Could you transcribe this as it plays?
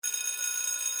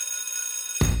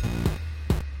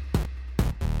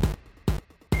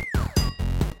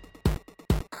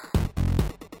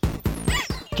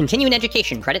Continuing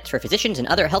education credits for physicians and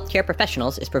other healthcare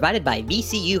professionals is provided by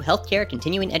VCU Healthcare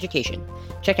Continuing Education.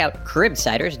 Check out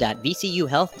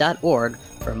cribsiders.vcuhealth.org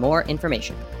for more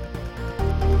information.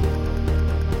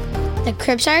 The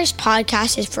Cribsiders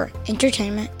podcast is for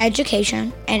entertainment,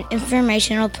 education, and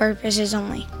informational purposes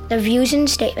only. The views and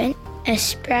statements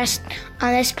expressed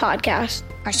on this podcast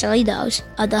are solely those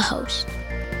of the host.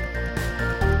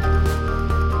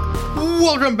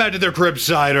 Welcome back to the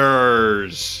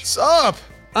Cribsiders. What's up?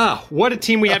 What a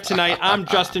team we have tonight. I'm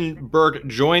Justin Burke,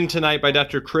 joined tonight by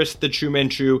Dr. Chris the Chu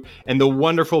Manchu and the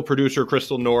wonderful producer,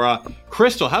 Crystal Nora.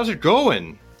 Crystal, how's it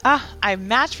going? I'm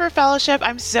matched for fellowship.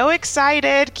 I'm so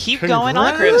excited. Keep going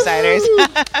on, Cribsiders.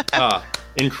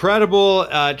 Incredible.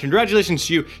 Congratulations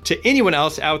to you. To anyone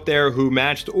else out there who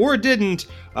matched or didn't,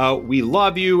 we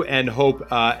love you and hope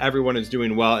everyone is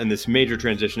doing well in this major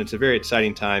transition. It's a very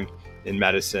exciting time in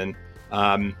medicine.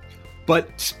 But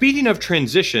speaking of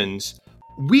transitions,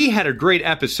 we had a great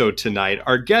episode tonight.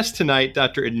 Our guest tonight,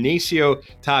 Dr. Ignacio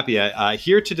Tapia,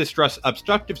 here to discuss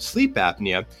obstructive sleep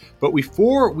apnea. But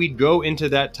before we go into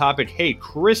that topic, hey,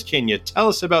 Chris, can you tell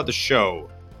us about the show?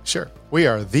 Sure. We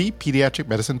are the Pediatric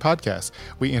Medicine Podcast.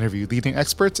 We interview leading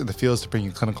experts in the fields to bring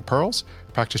you clinical pearls,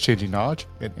 practice-changing knowledge,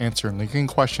 and answer linking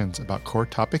questions about core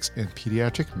topics in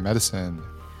pediatric medicine.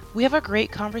 We have a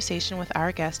great conversation with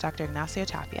our guest, Dr. Ignacio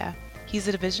Tapia. He's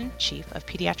the Division Chief of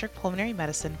Pediatric Pulmonary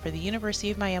Medicine for the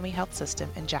University of Miami Health System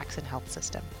and Jackson Health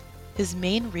System. His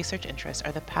main research interests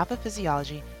are the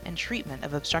pathophysiology and treatment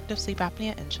of obstructive sleep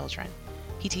apnea in children.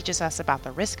 He teaches us about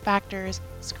the risk factors,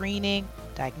 screening,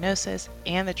 diagnosis,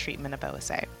 and the treatment of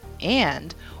OSA.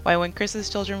 And why when Chris's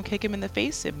children kick him in the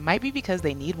face, it might be because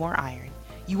they need more iron.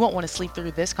 You won't want to sleep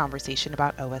through this conversation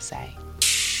about OSA.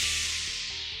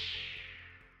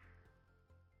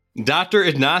 Dr.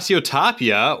 Ignacio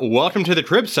Tapia, welcome to the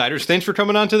Cribsiders. Thanks for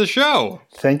coming on to the show.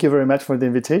 Thank you very much for the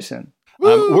invitation.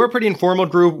 We're a pretty informal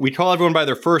group. We call everyone by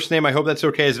their first name. I hope that's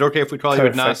okay. Is it okay if we call you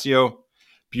Ignacio?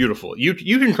 Beautiful. You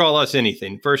can call us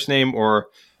anything, first name, or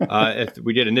if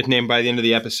we get a nickname by the end of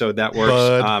the episode, that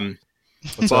works.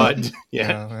 Bud,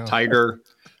 yeah, Tiger.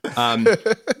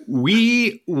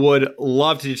 We would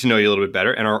love to get to know you a little bit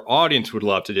better, and our audience would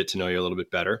love to get to know you a little bit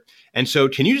better. And so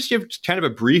can you just give kind of a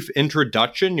brief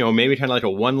introduction, maybe kind of like a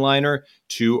one-liner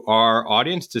to our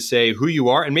audience to say who you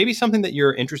are and maybe something that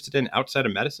you're interested in outside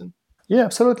of medicine? Yeah,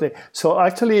 absolutely. So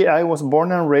actually, I was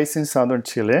born and raised in southern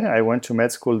Chile. I went to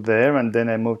med school there, and then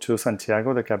I moved to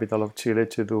Santiago, the capital of Chile,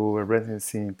 to do a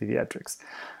residency in pediatrics.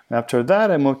 And after that,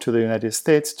 I moved to the United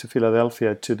States, to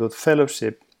Philadelphia, to do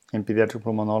fellowship in pediatric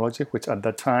pulmonology, which at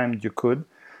that time you could,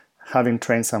 having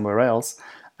trained somewhere else.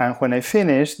 And when I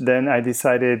finished, then I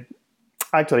decided,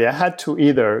 actually, I had to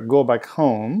either go back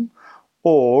home,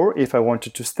 or if I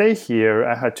wanted to stay here,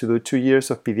 I had to do 2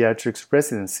 years of pediatrics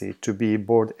residency to be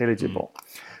board eligible.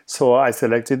 So I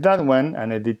selected that one,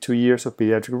 and I did 2 years of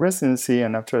pediatric residency.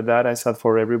 And after that, I sat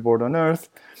for every board on earth,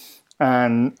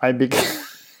 and I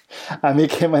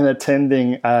became an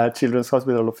attending at Children's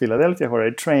Hospital of Philadelphia, where I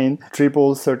trained,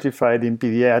 triple certified in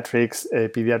pediatrics,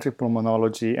 pediatric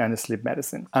pulmonology, and sleep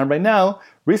medicine. And right now,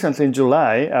 recently in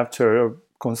July, after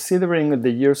considering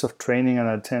the years of training and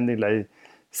attending like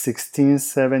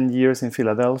 7 years in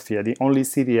Philadelphia, the only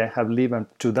city I have lived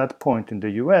up to that point in the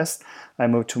US, I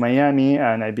moved to Miami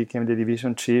and I became the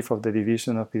division chief of the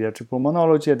Division of Pediatric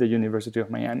Pulmonology at the University of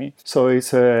Miami. So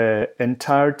it's an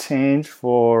entire change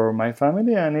for my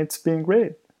family, and it's been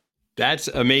great. That's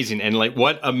amazing. And like,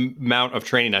 what amount of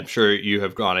training I'm sure you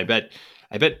have gone. I bet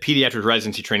pediatric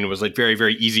residency training was like very,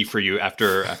 very easy for you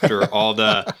after all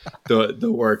the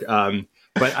work.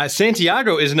 But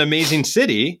Santiago is an amazing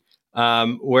city.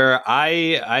 Where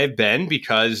I've been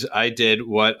because I did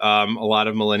what a lot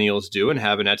of millennials do and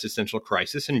have an existential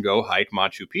crisis and go hike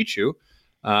Machu Picchu.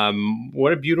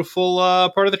 What a beautiful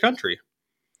part of the country.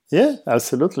 Yeah,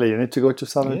 absolutely. You need to go to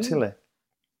southern Chile.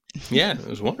 Yeah, it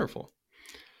was wonderful.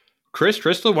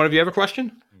 Crystal, one of you have a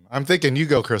question? I'm thinking you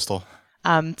go, Crystal.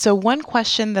 So one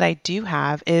question that I do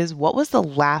have is, what was the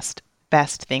last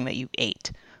best thing that you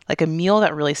ate? Like a meal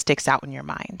that really sticks out in your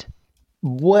mind?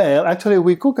 Well, actually,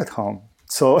 we cook at home.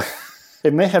 So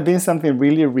it may have been something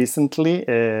really recently.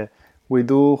 We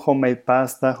do homemade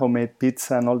pasta, homemade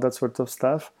pizza, and all that sort of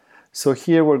stuff. So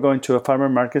here we're going to a farmer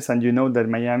markets, and you know that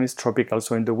Miami is tropical.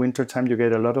 So in the wintertime, you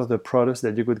get a lot of the products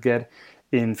that you could get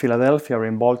in Philadelphia or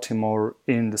in Baltimore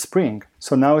in the spring.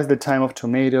 So now is the time of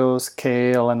tomatoes,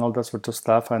 kale, and all that sort of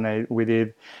stuff. And we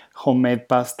did homemade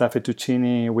pasta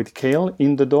fettuccine with kale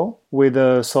in the dough with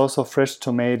a sauce of fresh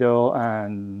tomato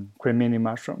and cremini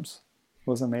mushrooms. It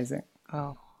was amazing.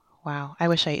 Oh, Wow. I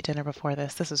wish I ate dinner before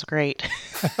this. This is great.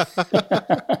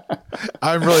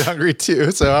 I'm really hungry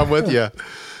too, so I'm with you.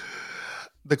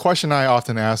 The question I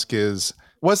often ask is,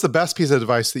 what's the best piece of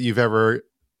advice that you've ever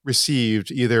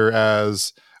received, either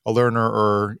as a learner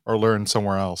or learned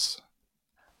somewhere else?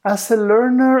 As a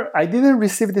learner, I didn't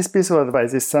receive this piece of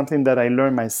advice. It's something that I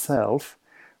learned myself,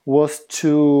 was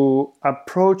to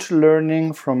approach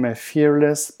learning from a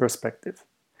fearless perspective.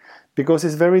 Because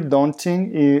it's very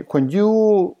daunting. When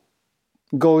you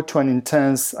go to an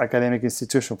intense academic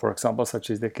institution, for example, such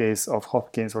as the case of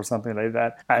Hopkins or something like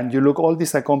that, and you look all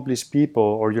these accomplished people,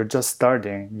 or you're just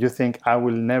starting, you think, I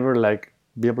will never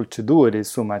be able to do it. It's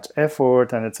so much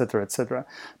effort and et cetera, et cetera.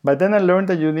 But then I learned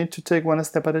that you need to take one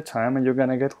step at a time, and you're going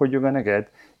to get what you're going to get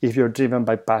if you're driven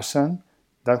by passion.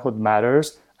 That's what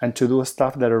matters, and to do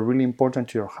stuff that are really important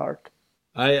to your heart.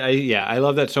 I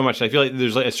love that so much. I feel like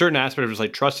there's a certain aspect of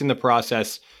just trusting the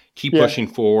process, keep pushing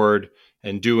forward,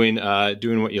 and doing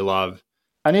what you love.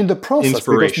 And in the process,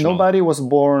 because nobody was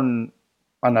born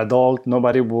an adult,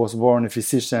 nobody was born a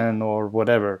physician or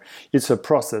whatever. It's a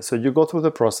process. So you go through the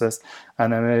process,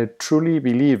 and I'm a truly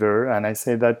believer, and I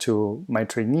say that to my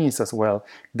trainees as well,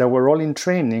 that we're all in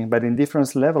training, but in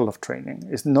different level of training.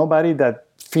 It's nobody that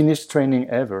finished training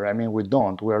ever. I mean, we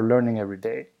don't. We are learning every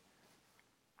day.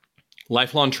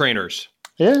 Lifelong trainers.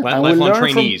 Yeah, and lifelong we learn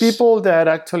trainees. From people that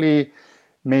actually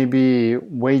maybe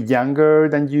way younger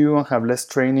than you and have less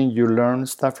training. You learn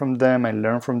stuff from them. I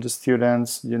learn from the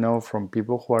students, from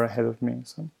people who are ahead of me.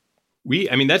 So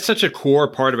that's such a core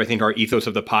part of, I think, our ethos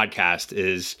of the podcast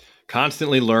is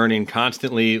constantly learning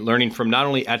from not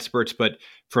only experts, but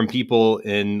from people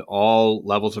in all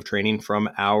levels of training from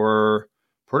our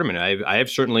program. I have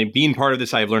certainly been part of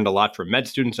this. I've learned a lot from med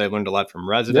students. I've learned a lot from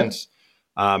residents. Yeah.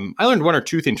 I learned one or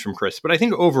two things from Chris, but I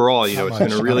think overall, it's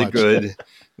been a really good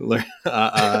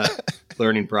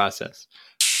learning process.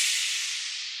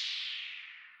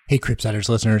 Hey, Cribsiders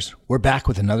listeners, we're back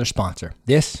with another sponsor.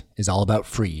 This is all about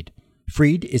Freed.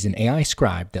 Freed is an AI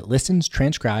scribe that listens,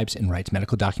 transcribes, and writes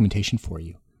medical documentation for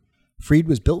you. Freed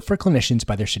was built for clinicians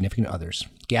by their significant others.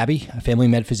 Gabby, a family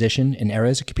med physician, and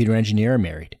Erez, a computer engineer, are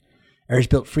married. Erez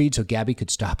built Freed so Gabby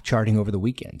could stop charting over the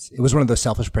weekends. It was one of those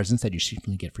selfish presents that you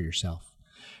secretly get for yourself.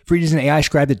 Freed is an AI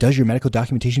scribe that does your medical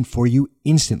documentation for you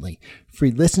instantly.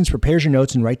 Freed listens, prepares your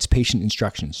notes, and writes patient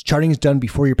instructions. Charting is done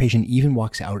before your patient even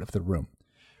walks out of the room.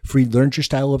 Freed learns your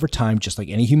style over time, just like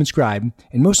any human scribe,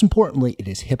 and most importantly, it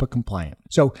is HIPAA compliant.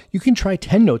 So you can try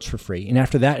 10 notes for free, and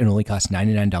after that, it only costs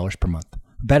 $99 per month.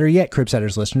 Better yet,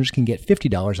 Cribsiders listeners can get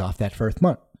 $50 off that first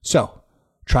month. So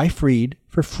try Freed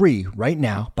for free right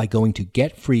now by going to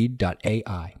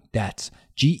getfreed.ai. That's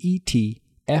GETFREE.ai.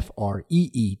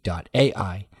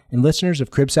 And listeners of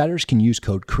Cribsiders can use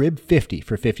code CRIB50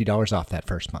 for $50 off that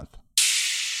first month.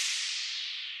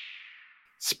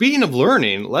 Speaking of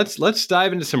learning, let's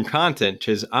dive into some content,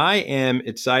 because I am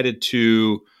excited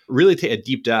to really take a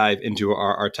deep dive into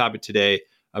our topic today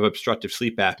of obstructive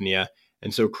sleep apnea.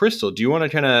 And so, Crystal, do you want to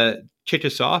kind of kick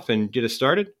us off and get us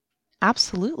started?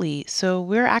 Absolutely. So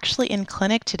we're actually in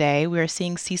clinic today. We are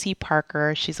seeing Cece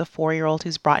Parker. She's a 4-year-old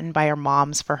who's brought in by her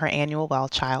mom's for her annual well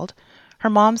child. Her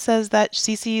mom says that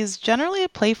Cece is generally a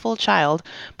playful child,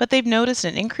 but they've noticed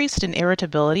an increase in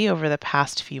irritability over the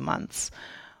past few months.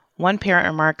 One parent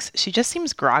remarks, she just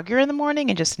seems groggier in the morning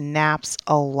and just naps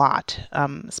a lot,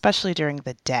 especially during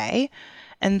the day.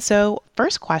 And so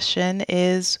first question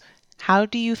is, how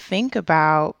do you think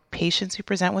about patients who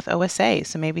present with OSA?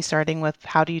 So maybe starting with,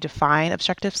 how do you define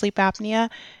obstructive sleep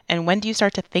apnea? And when do you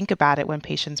start to think about it when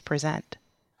patients present?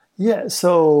 Yeah,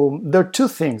 so there are two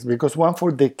things, because one,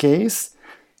 for the case,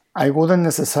 I wouldn't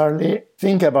necessarily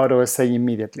think about OSA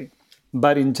immediately.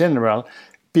 But in general,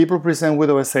 people present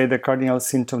with OSA, the cardinal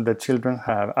symptom that children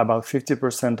have, about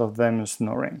 50% of them is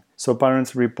snoring. So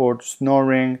parents report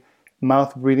snoring,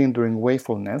 mouth breathing during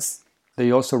wakefulness. They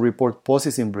also report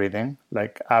pauses in breathing,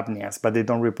 like apneas, but they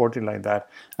don't report it like that,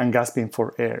 and gasping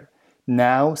for air.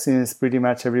 Now, since pretty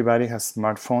much everybody has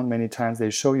smartphone, many times they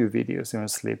show you videos in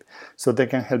sleep, so they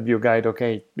can help you guide,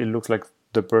 okay, it looks like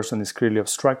the person is clearly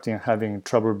obstructing and having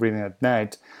trouble breathing at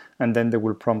night, and then they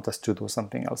will prompt us to do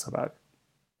something else about it.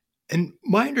 And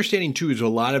my understanding, too, is a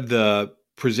lot of the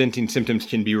presenting symptoms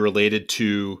can be related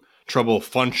to trouble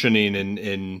functioning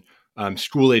in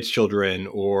school-age children,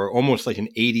 or almost like an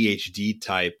ADHD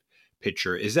type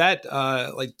picture. Is that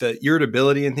like the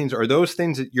irritability and things? Are those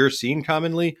things that you're seeing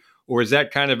commonly? Or is that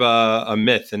kind of a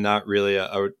myth and not really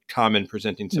a common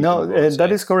presenting symptom? No,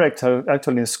 that is correct.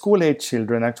 Actually, in school-age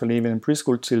children, actually even in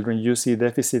preschool children, you see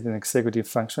deficit in executive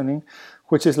functioning,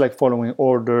 which is like following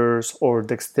orders or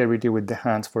dexterity with the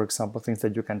hands, for example, things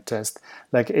that you can test,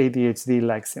 like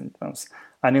ADHD-like symptoms.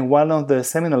 And in one of the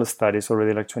seminal studies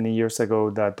already like 20 years ago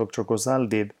that Dr. Gozal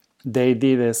did, they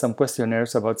did some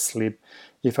questionnaires about sleep,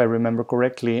 if I remember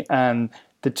correctly, and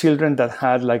the children that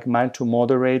had like mild to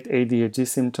moderate ADHD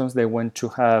symptoms, they went to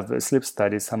have sleep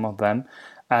studies, some of them,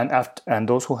 and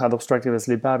those who had obstructive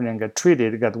sleep apnea and got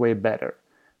treated got way better.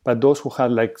 But those who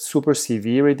had like super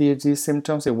severe ADHD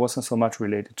symptoms, it wasn't so much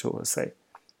related to OSA.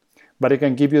 But it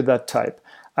can give you that type.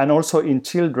 And also in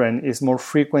children, it's more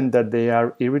frequent that they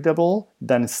are irritable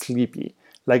than sleepy.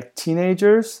 Like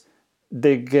teenagers,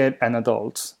 they get, and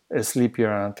adults,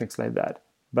 sleepier and things like that.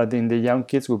 But in the young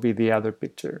kids will be the other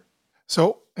picture.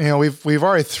 So, we've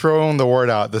already thrown the word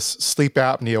out, this sleep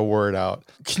apnea word out.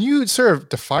 Can you sort of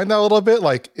define that a little bit?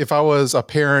 Like if I was a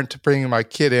parent bringing my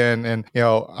kid in and,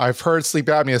 I've heard sleep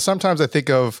apnea, sometimes I think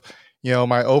of,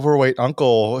 my overweight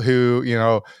uncle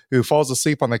who falls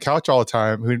asleep on the couch all the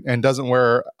time and doesn't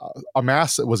wear a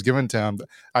mask that was given to him.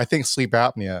 I think sleep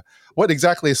apnea. What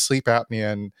exactly is sleep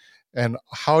apnea and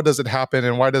how does it happen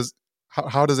and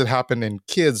how does it happen in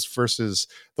kids versus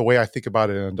the way I think about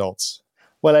it in adults?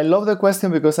 Well, I love the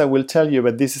question because I will tell you,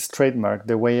 but this is trademark,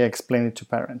 the way I explain it to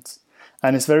parents.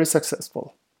 And it's very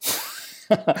successful.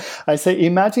 I say,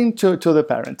 imagine to the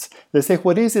parents. They say,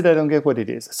 what is it? I don't get what it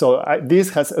is. So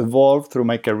this has evolved through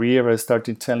my career. I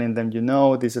started telling them,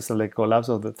 this is a collapse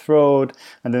of the throat.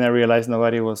 And then I realized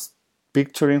nobody was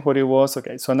picturing what it was.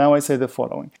 Okay, so now I say the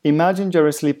following. Imagine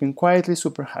you're sleeping quietly,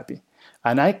 super happy.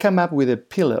 And I come up with a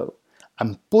pillow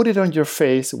and put it on your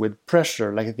face with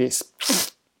pressure like this.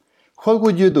 What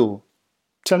would you do?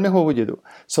 Tell me, what would you do?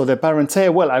 So the parents say,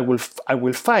 well, I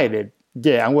will fight it.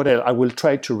 Yeah, and what else? I will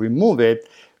try to remove it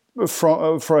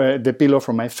from the pillow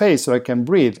from my face so I can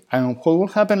breathe. And what will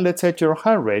happen? Let's say to your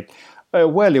heart rate.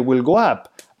 Well, it will go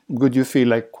up. Would you feel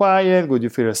like quiet? Would you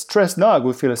feel stressed? No, I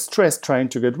would feel stressed trying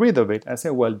to get rid of it. I say,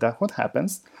 well, that's what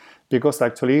happens because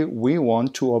actually we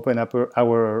want to open up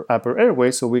our upper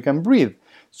airway so we can breathe,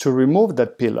 to remove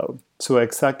that pillow. So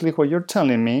exactly what you're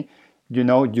telling me,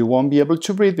 you won't be able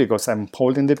to breathe because I'm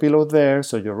holding the pillow there,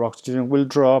 so your oxygen will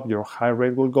drop, your heart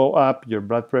rate will go up, your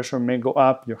blood pressure may go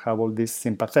up, you have all this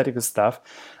sympathetic stuff,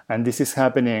 and this is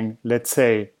happening, let's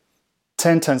say,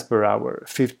 10 times per hour,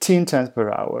 15 times per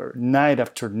hour, night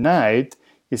after night.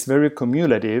 Is very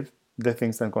cumulative, the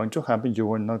things that are going to happen,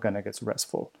 you are not going to get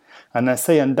restful. And I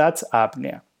say, and that's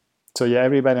apnea. So yeah,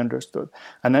 everybody understood.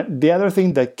 And the other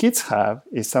thing that kids have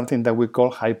is something that we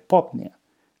call hypopnea.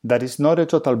 That is not a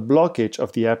total blockage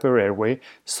of the upper airway.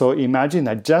 So imagine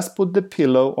I just put the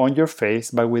pillow on your face,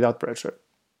 but without pressure.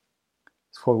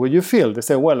 What will you feel? They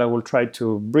say, well, I will try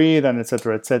to breathe and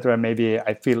etc., etc. Maybe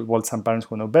I feel, well, some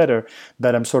parents will know better,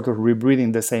 that I'm sort of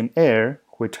rebreathing the same air,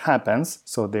 which happens.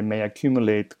 So they may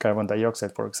accumulate carbon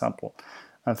dioxide, for example,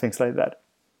 and things like that.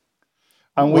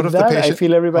 And with that, I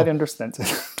feel everybody understands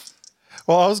it.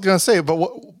 Well, I was going to say,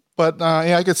 but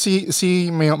I could see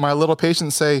my little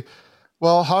patient say,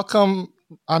 well, how come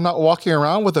I'm not walking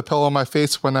around with a pillow on my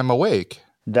face when I'm awake?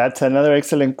 That's another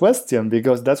excellent question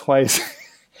because that's why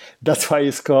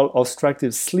it's called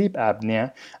obstructive sleep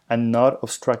apnea and not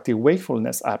obstructive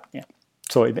wakefulness apnea.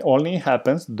 So it only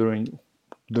happens during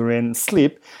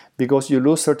sleep because you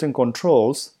lose certain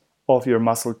controls of your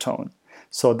muscle tone.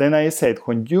 So then I said,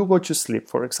 when you go to sleep,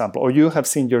 for example, or you have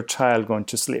seen your child going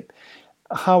to sleep,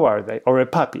 how are they? Or a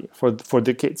puppy for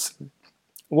the kids.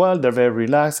 Well, they're very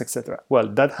relaxed, etc. Well,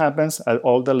 that happens at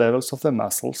all the levels of the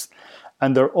muscles.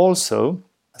 And they're also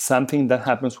something that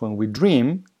happens when we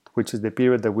dream, which is the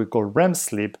period that we call REM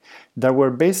sleep, that we're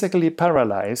basically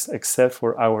paralyzed except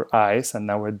for our eyes and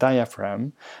our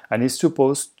diaphragm, and it's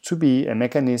supposed to be a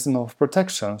mechanism of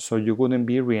protection, so you wouldn't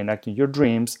be reenacting your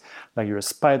dreams like you're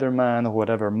Spider-Man or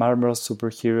whatever Marvel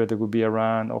superhero that would be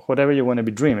around, or whatever you want to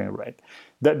be dreaming, right?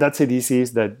 That's a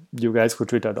disease that you guys who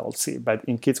treat adults see, but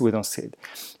in kids we don't see it.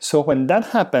 So when that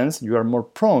happens, you are more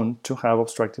prone to have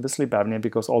obstructive sleep apnea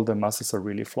because all the muscles are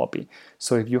really floppy.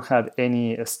 So if you have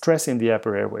any stress in the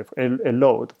upper airway, a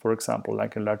load, for example,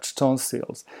 like enlarged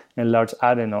tonsils, enlarged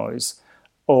adenoids,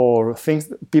 or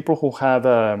people who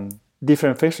have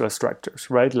different facial structures,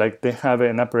 right? Like they have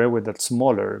an upper airway that's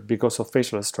smaller because of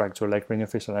facial structure, like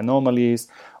craniofacial anomalies,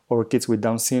 or kids with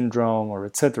Down syndrome, or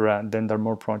etc., then they're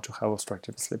more prone to have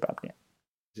obstructive sleep apnea.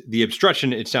 The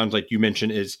obstruction, it sounds like you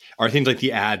mentioned, are things like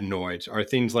the adenoids, are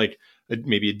things like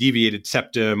maybe a deviated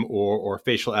septum or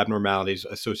facial abnormalities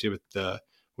associated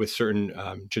with certain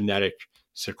genetic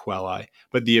sequelae.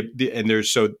 But the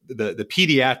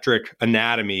pediatric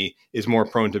anatomy is more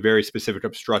prone to very specific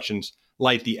obstructions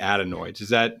highlight the adenoids. Is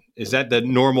that the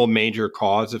normal major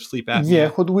cause of sleep apnea? Yeah,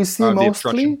 what we see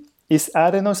mostly is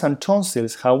adenoids and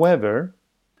tonsils. However,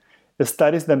 the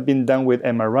studies that have been done with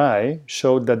MRI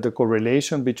showed that the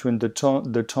correlation between the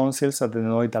tonsils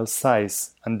adenoidal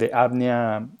size and the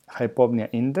apnea-hypopnea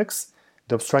index,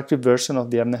 the obstructive version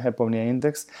of the apnea-hypopnea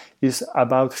index, is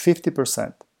about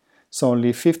 50%. So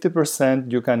only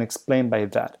 50% you can explain by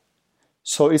that.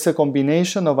 So it's a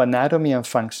combination of anatomy and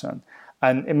function.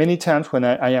 And many times when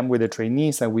I am with the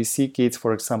trainees and we see kids,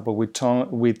 for example, with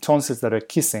tonsils that are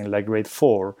kissing, like grade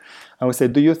 4, and we say,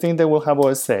 do you think they will have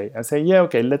OSA? I say, yeah,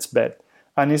 okay, let's bet.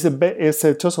 And it's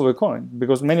a toss of a coin,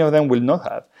 because many of them will not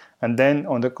have. And then,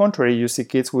 on the contrary, you see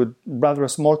kids with rather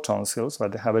small tonsils,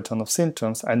 but they have a ton of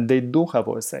symptoms, and they do have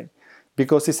OSA,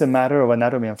 because it's a matter of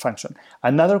anatomy and function.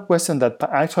 Another question that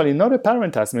actually not a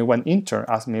parent asked me, one intern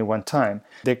asked me one time.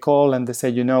 They call and they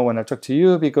say, when I talk to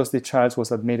you, because the child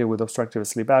was admitted with obstructive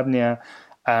sleep apnea,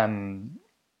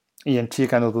 ENT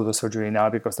cannot do the surgery now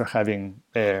because they're having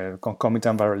a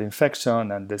concomitant viral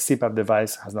infection and the CPAP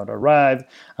device has not arrived.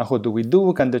 And what do we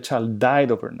do? Can the child die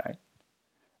overnight?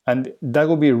 And that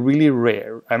would be really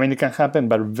rare. I mean, it can happen,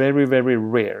 but very, very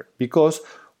rare, because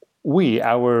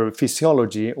our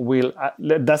physiology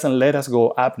doesn't let us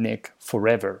go apneic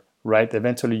forever, right?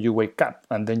 Eventually you wake up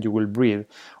and then you will breathe,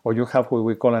 or you have what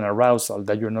we call an arousal,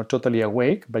 that you're not totally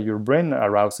awake, but your brain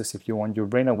arouses if you want your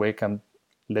brain awake and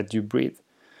let you breathe.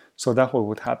 So that's what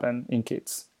would happen in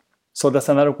kids. So that's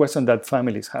another question that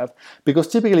families have, because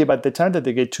typically by the time that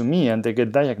they get to me and they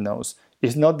get diagnosed,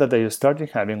 it's not that they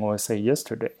started having OSA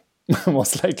yesterday.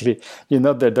 Most likely,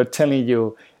 that they're telling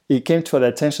you it came to the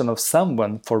attention of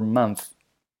someone for months.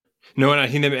 No, and I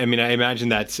think I imagine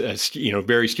that's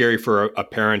very scary for a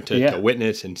parent to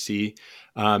witness and see.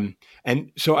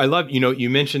 And so I love, you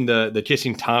mentioned the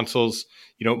kissing tonsils,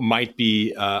 might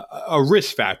be a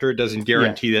risk factor. It doesn't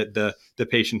guarantee that the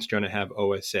patient's going to have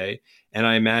OSA. And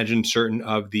I imagine certain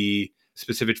of the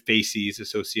specific facies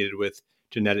associated with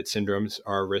genetic syndromes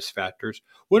are risk factors.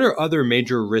 What are other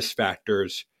major risk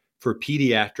factors for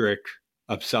pediatric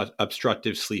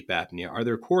obstructive sleep apnea? Are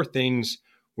there core things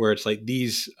where it's like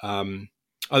these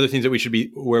other things that we should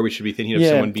be thinking of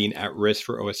someone being at risk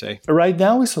for OSA? Right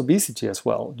now is obesity as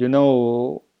well.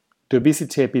 The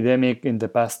obesity epidemic in the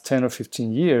past 10 or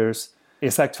 15 years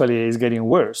is getting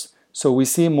worse. So we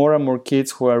see more and more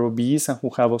kids who are obese and who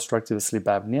have obstructive sleep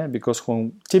apnea, because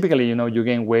when typically, you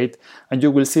gain weight and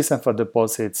you will see some fat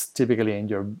deposits typically in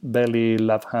your belly,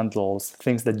 love handles,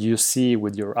 things that you see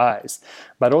with your eyes.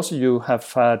 But also you have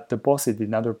fat deposit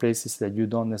in other places that you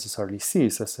don't necessarily see,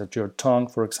 such as your tongue,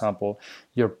 for example,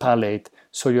 your palate.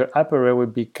 So your upper airway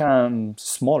becomes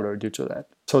smaller due to that.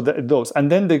 So those,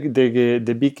 and then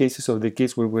the big cases of the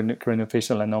kids with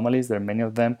craniofacial anomalies, there are many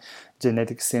of them,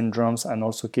 genetic syndromes, and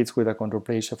also kids with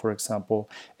achondroplasia, for example.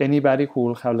 Anybody who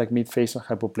will have mid-facial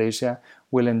hypoplasia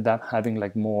will end up having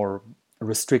more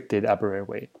restricted upper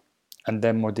airway, and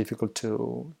then more difficult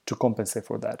to compensate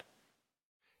for that.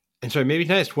 And so maybe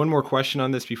can I ask one more question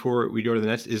on this before we go to the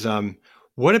next? Is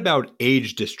what about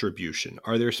age distribution?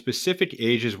 Are there specific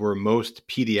ages where most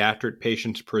pediatric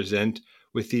patients present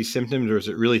with these symptoms, or is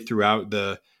it really throughout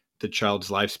the child's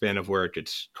lifespan of where it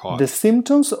gets caused? The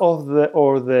symptoms or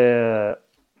the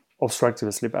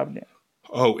obstructive sleep apnea?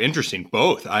 Oh, interesting.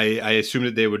 Both. I assume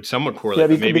that they would somewhat correlate.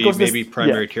 Yeah, maybe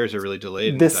primary cares are really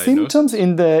delayed. The symptoms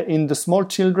in the small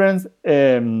children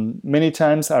many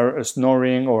times are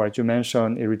snoring, or as you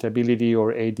mentioned, irritability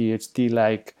or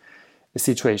ADHD-like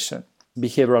situation.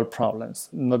 Behavioral problems,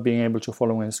 not being able to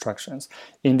follow instructions.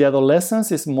 In the adolescents,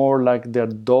 it's more like the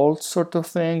adult sort of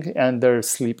thing, and they're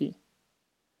sleepy.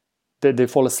 They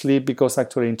fall asleep because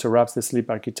actually interrupts the sleep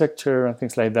architecture and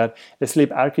things like that. The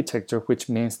sleep architecture, which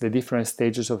means the different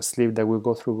stages of sleep that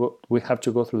we have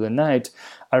to go through the night,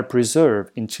 are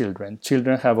preserved in children.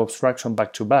 Children have obstruction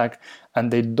back to back,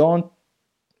 and they don't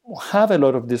have a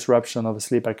lot of disruption of the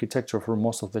sleep architecture for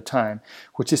most of the time,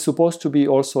 which is supposed to be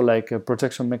also like a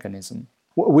protection mechanism.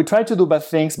 We try to do bad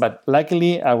things, but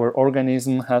luckily our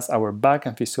organism has our back,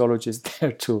 and physiology is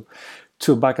there to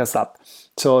back us up.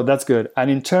 So that's good. And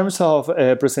in terms of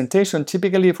presentation,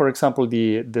 typically, for example,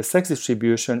 the sex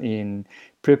distribution in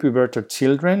prepubertal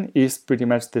children is pretty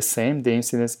much the same. The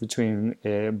incidence between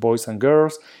boys and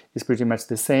girls is pretty much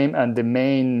the same. And the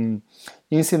main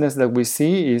incidence that we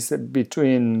see is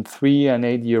between 3 and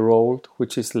 8 year old,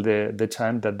 which is the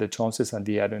time that the tonsils and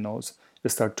the adenoids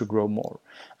start to grow more.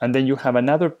 And then you have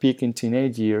another peak in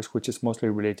teenage years, which is mostly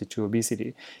related to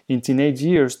obesity. In teenage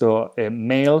years, though,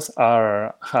 males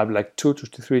have 2 to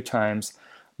 3 times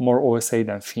more OSA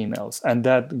than females, and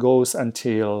that goes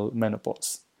until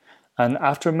menopause. And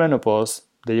after menopause,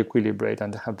 they equilibrate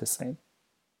and they have the same.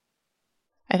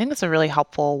 I think it's a really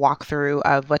helpful walkthrough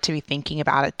of what to be thinking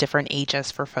about at different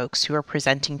ages for folks who are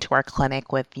presenting to our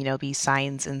clinic with, these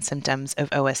signs and symptoms of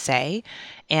OSA.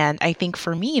 And I think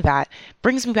for me, that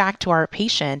brings me back to our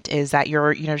patient is that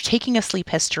you're, taking a sleep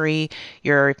history,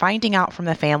 you're finding out from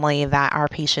the family that our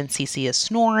patient CC is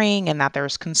snoring and that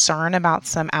there's concern about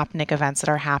some apneic events that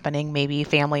are happening. Maybe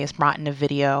family has brought in a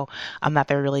video that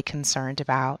they're really concerned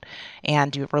about.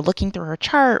 And we're looking through her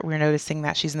chart, we're noticing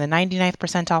that she's in the 99th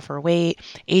percentile for weight,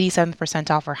 87th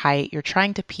percentile for height. You're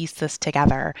trying to piece this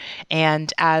together.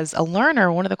 And as a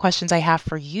learner, one of the questions I have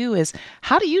for you is,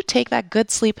 how do you take that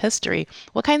good sleep history?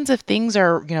 What kinds of things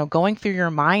are, going through your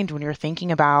mind when you're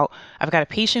thinking about, I've got a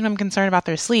patient, I'm concerned about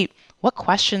their sleep. What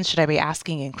questions should I be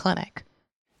asking in clinic?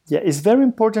 Yeah, it's very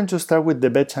important to start with the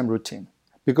bedtime routine.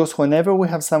 Because whenever we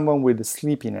have someone with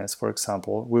sleepiness, for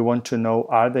example, we want to know,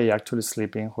 are they actually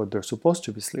sleeping what they're supposed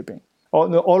to be sleeping?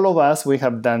 All of us, we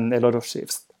have done a lot of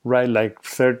shifts, right? Like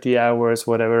 30 hours,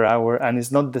 whatever hour. And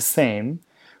it's not the same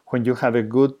when you have a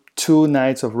good 2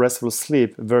 nights of restful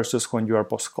sleep versus when you are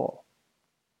post-call.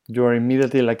 You're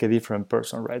immediately like a different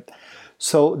person, right?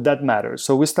 So that matters.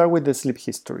 So we start with the sleep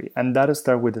history, and that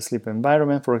starts with the sleep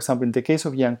environment. For example, in the case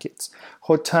of young kids,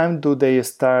 what time do they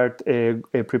start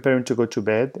preparing to go to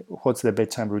bed? What's the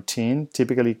bedtime routine?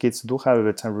 Typically, kids do have a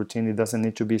bedtime routine. It doesn't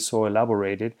need to be so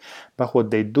elaborated. But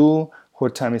what they do,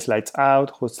 what time is lights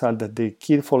out, what time that the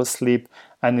kid fall asleep,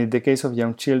 and in the case of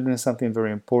young children, something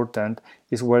very important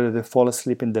is whether they fall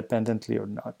asleep independently or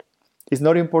not. It's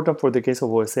not important for the case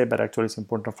of OSA, but actually it's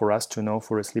important for us to know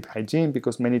for sleep hygiene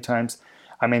because many times,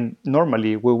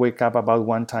 normally we wake up about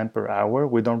 1 time per hour.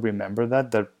 We don't remember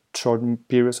that, the short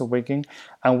periods of waking,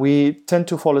 and we tend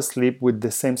to fall asleep with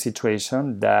the same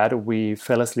situation that we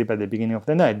fell asleep at the beginning of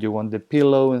the night. You want the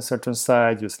pillow on certain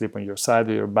side, you sleep on your side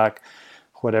or your back,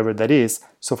 whatever that is.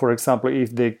 So for example,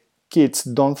 if the kids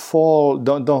don't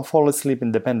fall asleep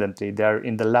independently, they are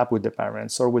in the lap with the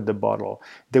parents or with the bottle,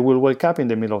 they will wake up in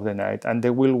the middle of the night and they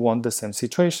will want the same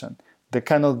situation. They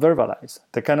cannot verbalize.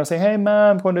 They cannot say, hey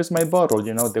mom, where's my bottle?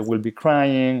 They will be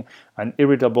crying and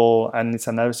irritable, and it's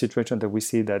another situation that we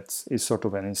see that is sort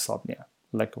of an insomnia,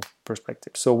 lack of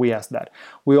perspective. So we ask that.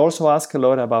 We also ask a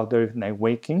lot about their night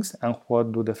wakings and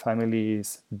what do the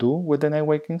families do with the night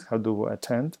wakings, how do we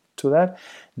attend to that.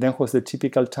 Then what's the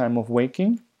typical time of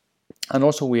waking? And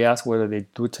also we ask whether they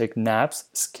do take naps,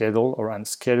 scheduled or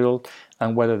unscheduled,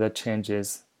 and whether that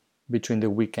changes between the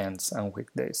weekends and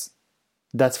weekdays.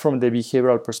 That's from the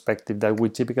behavioral perspective that we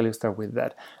typically start with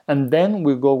that. And then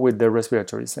we go with the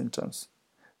respiratory symptoms.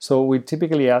 So we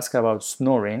typically ask about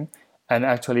snoring, and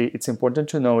actually it's important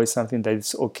to know it's something that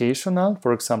is occasional,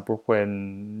 for example,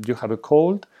 when you have a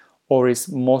cold, or is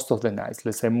most of the nights,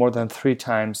 let's say more than 3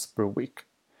 times per week.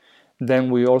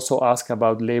 Then we also ask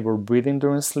about labored breathing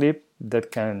during sleep.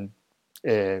 That can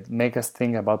make us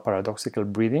think about paradoxical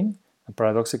breathing. And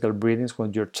paradoxical breathing is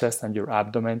when your chest and your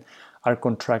abdomen are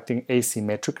contracting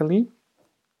asymmetrically.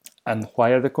 And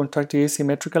why are they contracting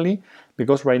asymmetrically?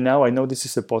 Because right now, I know this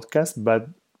is a podcast, but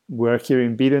we're here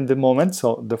in video in the moment.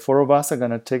 So the 4 of us are going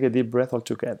to take a deep breath all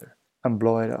together and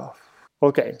blow it off.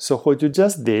 Okay, so what you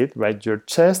just did, right? Your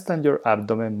chest and your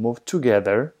abdomen move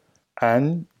together,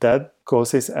 and that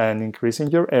causes an increase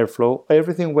in your airflow.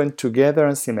 Everything went together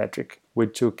and symmetric. We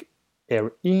took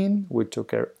air in, we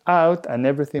took air out, and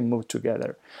everything moved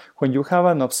together. When you have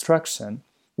an obstruction,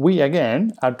 we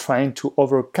again are trying to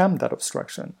overcome that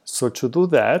obstruction. So to do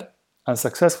that, and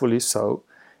successfully so,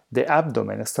 the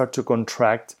abdomen starts to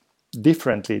contract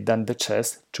differently than the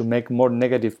chest to make more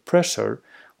negative pressure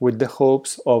with the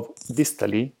hopes of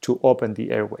distally to open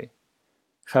the airway.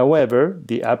 However,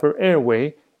 the upper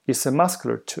airway is a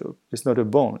muscular tube, it's not a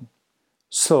bone.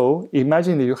 So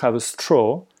imagine that you have a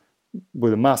straw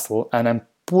with a muscle and I'm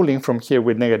pulling from here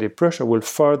with negative pressure, will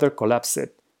further collapse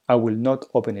it. I will not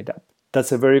open it up.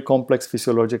 That's a very complex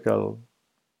physiological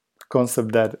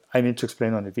concept that I need to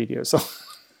explain on the video. So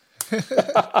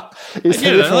it's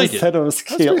a different set of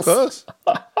skills. That's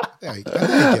pretty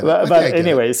close. But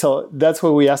anyway, so that's why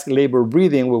we ask labor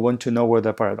breathing. We want to know where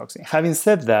they're paradoxing. Having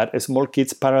said that, small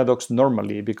kids paradox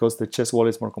normally because the chest wall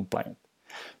is more compliant.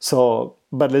 So,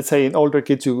 but let's say in older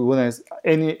kids,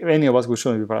 any of us, we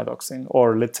shouldn't be paradoxing.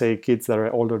 Or let's say kids that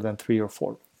are older than 3 or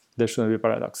 4, they shouldn't be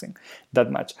paradoxing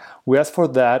that much. We ask for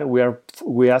that.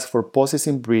 We ask for pauses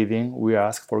in breathing. We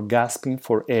ask for gasping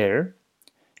for air.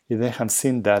 If they have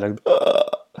seen that, like,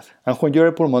 and when you're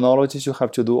a pulmonologist, you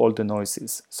have to do all the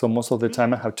noises. So most of the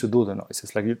time I have to do the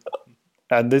noises.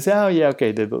 And they say, oh yeah,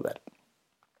 okay, they do that.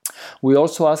 We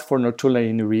also ask for nocturnal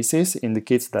enuresis in the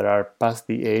kids that are past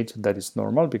the age that is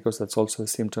normal, because that's also a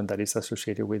symptom that is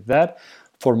associated with that.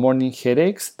 For morning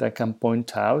headaches that can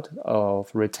point out of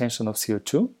retention of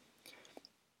CO2.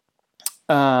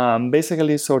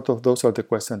 Basically, sort of those are the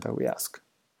questions that we ask.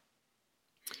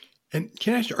 And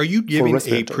can I ask, are you giving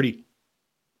a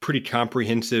pretty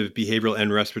comprehensive behavioral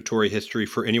and respiratory history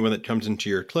for anyone that comes into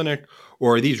your clinic?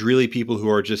 Or are these really people who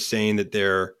are just saying that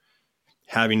they're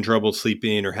having trouble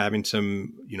sleeping or having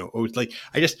some, like,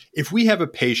 I guess if we have a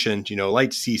patient,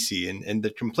 like Cece, and the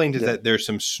complaint is that there's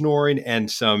some snoring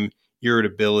and some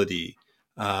irritability,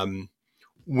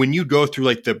 when you go through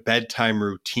like the bedtime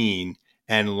routine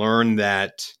and learn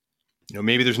that,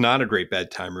 maybe there's not a great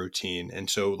bedtime routine, and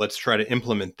so let's try to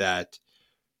implement that.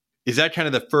 Is that kind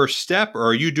of the first step, or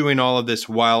are you doing all of this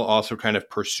while also kind of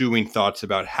pursuing thoughts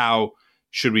about how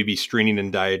should we be screening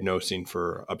and diagnosing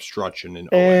for obstruction in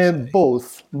OSA?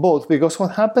 Both, because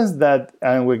what happens that,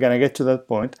 and we're going to get to that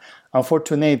point,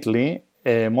 unfortunately,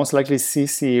 most likely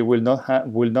Cece will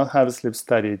not have a sleep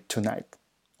study tonight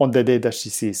on the day that she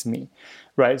sees me,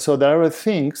 right? So there are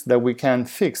things that we can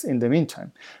fix in the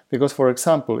meantime, because, for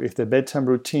example, if the bedtime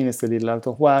routine is a little out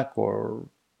of whack or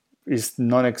is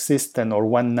non-existent, or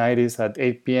one night is at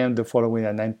 8 p.m., the following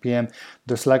at 9 p.m.,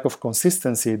 there's lack of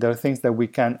consistency. There are things that we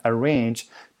can arrange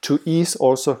to ease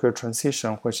also her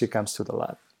transition when she comes to the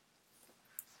lab.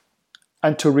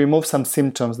 And to remove some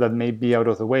symptoms that may be out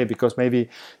of the way, because maybe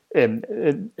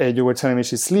you were telling me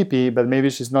she's sleepy, but maybe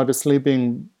she's not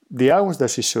sleeping the hours that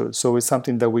she should. So it's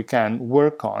something that we can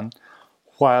work on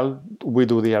while we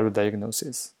do the other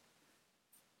diagnosis.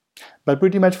 But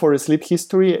pretty much for a sleep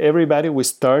history, everybody will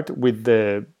start with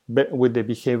the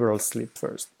behavioral sleep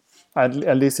first.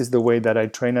 At least it's the way that I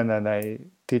train and I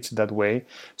teach that way.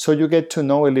 So you get to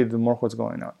know a little bit more what's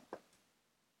going on.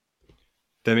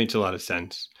 That makes a lot of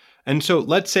sense. And so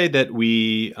let's say that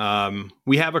we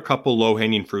have a couple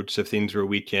low-hanging fruits of things where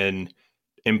we can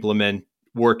implement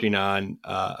working on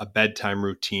a bedtime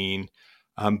routine.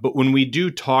 But when we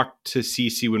do talk to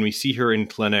Cece, when we see her in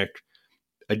clinic,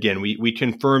 again, we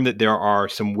confirm that there are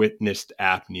some witnessed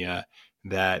apnea,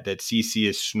 that Cece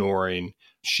is snoring.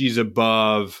 She's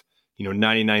above,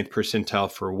 99th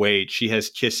percentile for weight. She has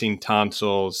kissing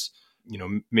tonsils.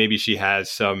 Maybe she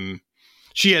has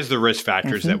the risk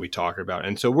factors that we talk about.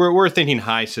 And so we're thinking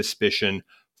high suspicion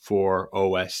for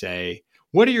OSA.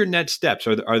 What are your next steps?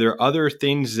 Are there other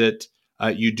things that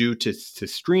you do to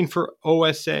screen for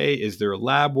OSA? Is there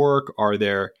lab work?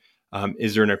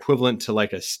 Is there an equivalent to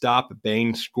like a stop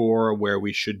bang score where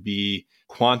we should be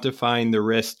quantifying the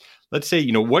risk? Let's say,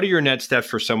 what are your next steps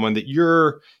for someone that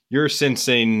you're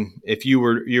sensing, if you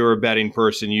were a betting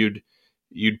person,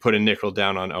 you'd put a nickel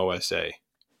down on OSA?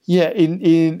 Yeah,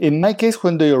 in my case,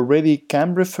 when they already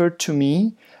can refer to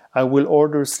me, I will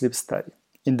order a sleep study.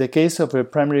 In the case of a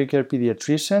primary care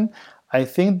pediatrician, I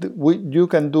think you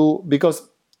can do, because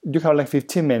you have like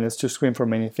 15 minutes to screen for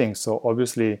many things. So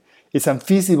obviously it's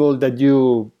unfeasible that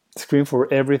you screen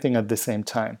for everything at the same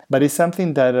time. But it's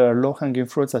something that are low-hanging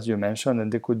fruits, as you mentioned,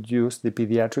 and they could use the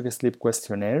pediatric sleep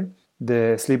questionnaire,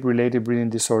 the sleep-related breathing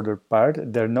disorder part.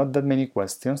 There are not that many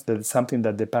questions. That's something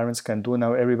that the parents can do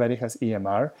now. Everybody has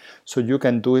EMR, so you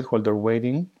can do it while they're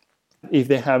waiting. If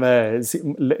they have a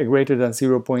greater than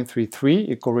 0.33,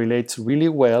 it correlates really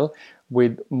well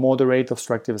with moderate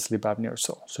obstructive sleep apnea or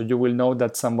so. So you will know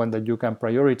that someone that you can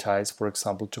prioritize, for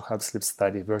example, to have sleep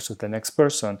study versus the next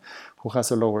person who has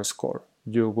a lower score.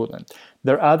 You wouldn't.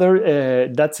 There are other,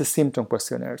 that's a symptom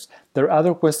questionnaires. There are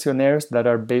other questionnaires that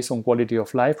are based on quality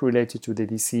of life related to the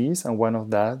disease, and one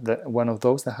of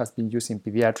those that has been used in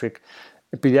pediatric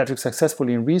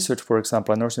successfully in research, for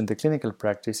example, and also in the clinical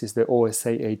practice, is the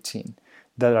OSA 18.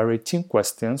 There are 18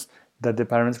 questions that the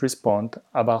parents respond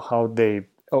about how they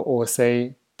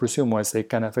presume OSA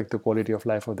can affect the quality of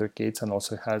life of their kids, and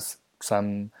also has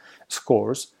some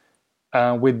scores.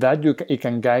 With that, it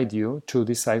can guide you to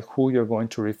decide who you're going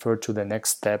to refer to the next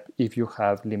step if you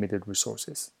have limited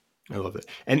resources. I love it.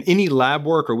 And any lab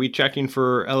work? Are we checking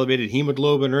for elevated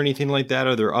hemoglobin or anything like that?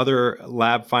 Are there other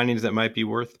lab findings that might be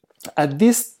worth? At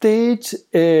this stage,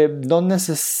 not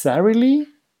necessarily.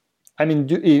 I mean,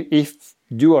 if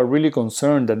you are really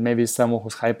concerned that maybe someone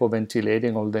who's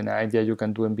hypoventilating all the night, you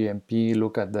can do a BMP,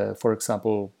 look at for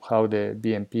example, how the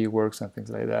BMP works and things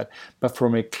like that. But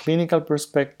from a clinical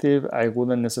perspective, I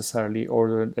wouldn't necessarily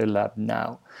order a lab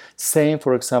now. Same,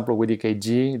 for example, with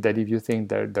EKG, that if you think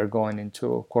they're going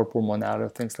into core pulmonale or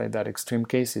things like that, extreme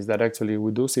cases that actually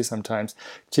we do see sometimes,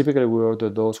 typically we order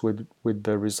those with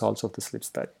the results of the sleep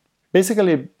study.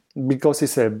 Basically, because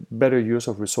it's a better use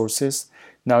of resources.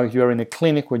 Now, if you're in a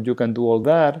clinic where you can do all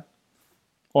that,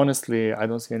 honestly, I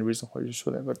don't see any reason why you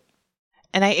shouldn't. But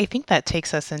And I think that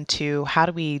takes us into how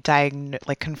do we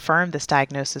confirm this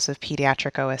diagnosis of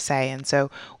pediatric OSA? And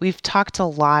so we've talked a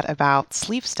lot about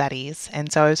sleep studies. And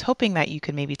so I was hoping that you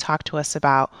could maybe talk to us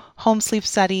about home sleep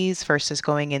studies versus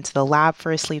going into the lab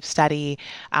for a sleep study,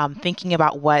 thinking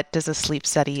about what does a sleep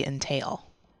study entail?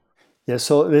 yeah,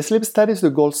 so the sleep study is the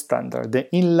gold standard.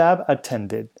 The in-lab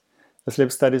attended. The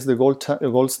sleep study is the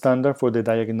gold standard for the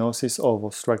diagnosis of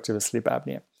obstructive sleep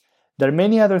apnea. There are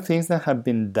many other things that have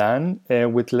been done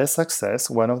with less success.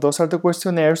 One of those are the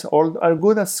questionnaires. All are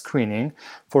good at screening.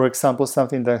 For example,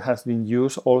 something that has been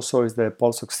used also is the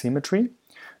pulse oximetry,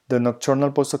 the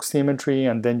nocturnal pulse oximetry,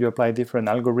 and then you apply different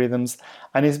algorithms,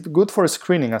 and it's good for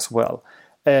screening as well.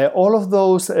 All of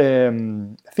those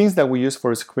things that we use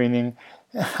for screening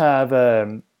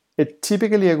have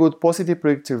typically a good positive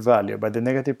predictive value, but the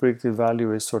negative predictive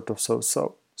value is sort of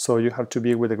so-so. So you have to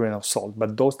be with a grain of salt.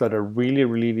 But those that are really,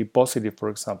 really positive, for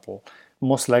example,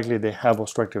 most likely they have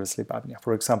obstructive sleep apnea.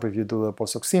 For example, if you do the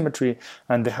pulse oximetry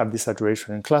and they have desaturation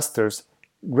in clusters,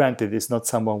 granted, it's not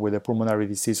someone with a pulmonary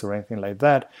disease or anything like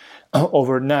that,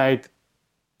 overnight,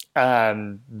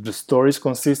 and the story is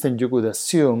consistent, you could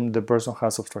assume the person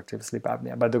has obstructive sleep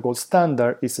apnea. But the gold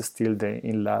standard is still the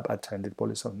in-lab attended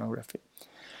polysomnography.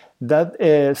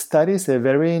 That study is a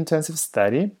very intensive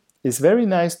study. It's very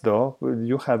nice though.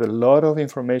 You have a lot of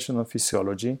information on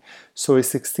physiology. So it's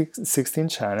 16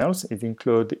 channels. It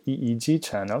includes EEG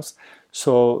channels.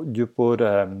 So you put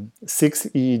 6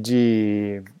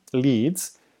 EEG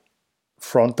leads,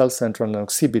 frontal, central, and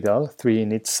occipital, 3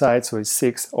 in each side, so it's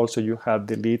 6. Also, you have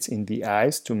the leads in the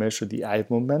eyes to measure the eye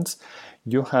movements.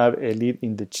 You have a lead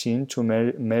in the chin to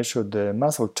measure the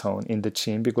muscle tone in the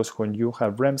chin, because when you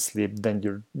have REM sleep,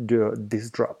 then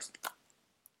this drops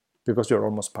because you're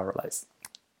almost paralyzed.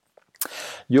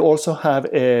 You also have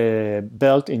a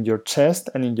belt in your chest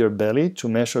and in your belly to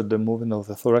measure the movement of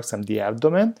the thorax and the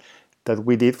abdomen that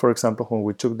we did, for example, when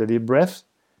we took the deep breath.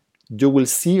 You will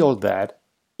see all that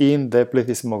in the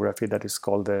plethysmography, that is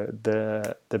called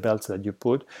the belts that you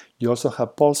put. You also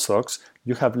have pulse ox.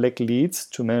 You have leg leads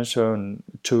to mention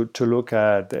to look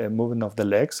at the movement of the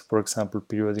legs, for example,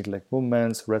 periodic leg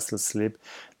movements, restless sleep,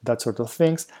 that sort of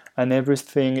things. And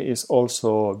everything is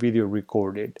also video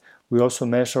recorded. We also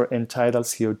measure end-tidal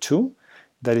CO2.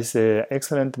 That is an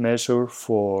excellent measure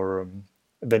for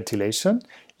ventilation.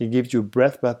 It gives you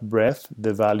breath by breath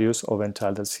the values of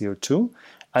end-tidal CO2.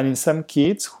 And in some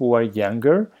kids who are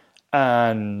younger,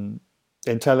 and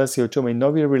end-tidal CO2 may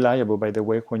not be reliable, by the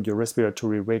way, when your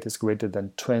respiratory rate is greater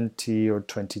than 20 or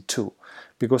 22,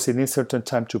 because it needs certain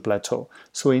time to plateau.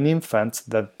 So in infants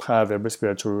that have a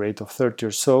respiratory rate of 30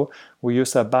 or so, we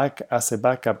use as a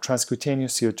backup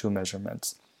transcutaneous CO2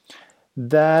 measurements.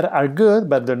 That are good,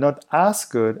 but they're not as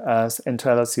good as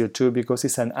end-tidal CO2 because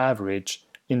it's an average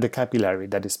in the capillary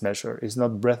that is measured. It's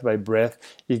not breath by breath.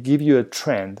 It gives you a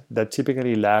trend that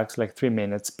typically lags like 3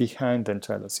 minutes behind the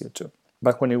end-tidal CO2.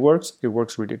 But when it works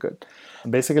really good.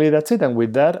 Basically, that's it. And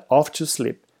with that, off to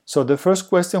sleep. So the first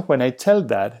question when I tell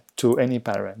that to any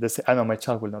parent, they say, I know my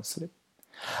child will not sleep.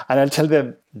 And I'll tell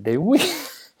them, they will.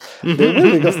 They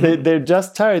will, because they're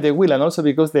just tired, they will. And also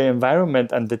because the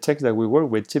environment and the techs that we work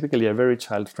with typically are very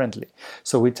child-friendly.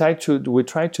 So we try to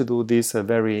do this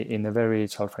in a very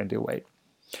child-friendly way.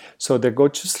 So they go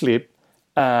to sleep,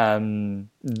 and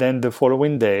then the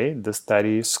following day, the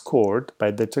study is scored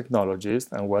by the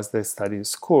technologist, and once the study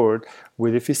is scored,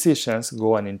 we the physicians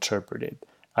go and interpret it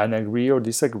and agree or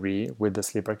disagree with the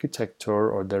sleep architecture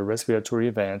or the respiratory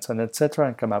events, and etc.,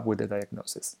 and come up with a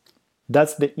diagnosis.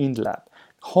 That's the in-lab.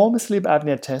 Home sleep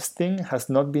apnea testing has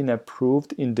not been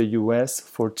approved in the US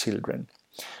for children.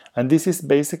 And this is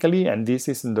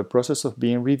in the process of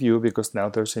being reviewed, because now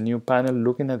there's a new panel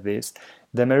looking at this.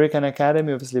 The American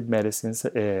Academy of Sleep Medicine,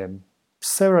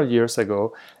 several years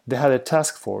ago, they had a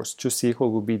task force to see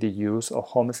what would be the use of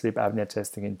home sleep apnea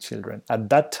testing in children. At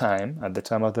that time, at the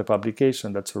time of the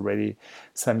publication, that's already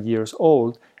some years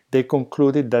old, they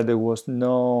concluded that there was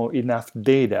no enough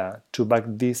data to back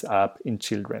this up in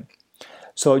children.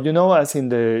 So, as in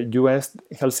the US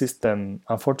health system,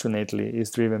 unfortunately,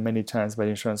 is driven many times by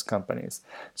insurance companies.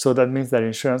 So that means that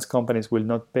insurance companies will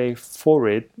not pay for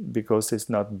it because it's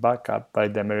not backed up by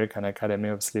the American Academy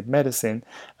of Sleep Medicine.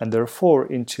 And therefore,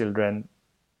 in children,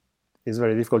 it's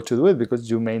very difficult to do it because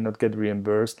you may not get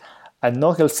reimbursed. And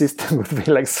no health system would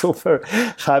be like super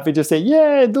happy to say,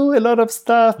 yeah, do a lot of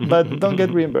stuff, but don't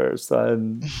get reimbursed.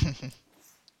 And,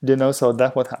 so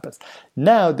that's what happens.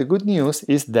 Now, the good news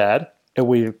is that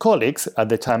with colleagues, at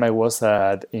the time I was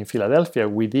in Philadelphia,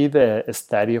 we did a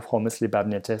study of home sleep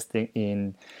apnea testing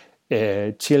in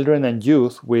children and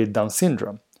youth with Down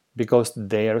syndrome. because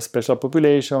they are a special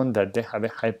population, that they have a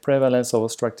high prevalence of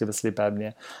obstructive sleep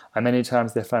apnea. And many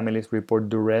times the families report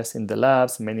duress in the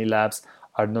labs. Many labs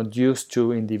are not used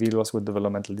to individuals with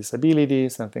developmental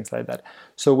disabilities and things like that.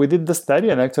 So we did the study,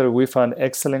 and actually we found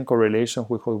excellent correlation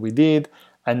with what we did.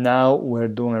 And now we're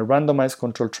doing a randomized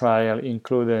control trial,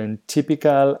 including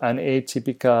typical and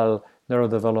atypical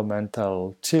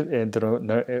neurodevelopmental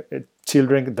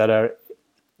children that are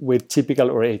with typical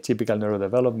or atypical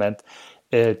neurodevelopment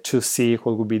to see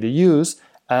what would be the use.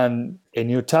 And a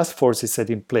new task force is set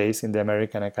in place in the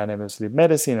American Academy of Sleep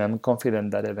Medicine. I'm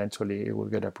confident that eventually it will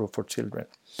get approved for children.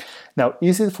 Now,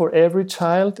 is it for every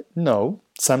child? No.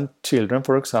 Some children,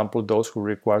 for example, those who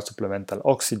require supplemental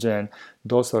oxygen,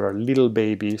 those that are little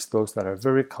babies, those that are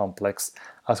very complex,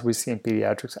 as we see in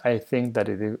pediatrics, I think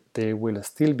that they will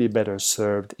still be better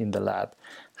served in the lab.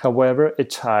 However, a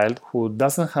child who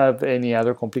doesn't have any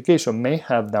other complication may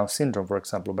have Down syndrome, for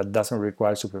example, but doesn't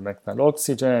require supplemental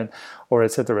oxygen, or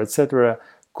etc.,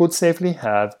 could safely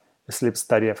have a sleep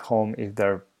study at home if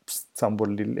they're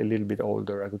somebody a little bit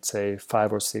older, I would say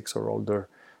 5 or 6 or older,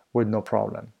 with no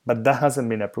problem. But that hasn't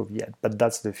been approved yet, but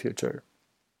that's the future.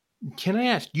 Can I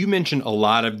ask, you mentioned a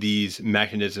lot of these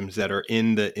mechanisms that are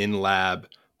in the in-lab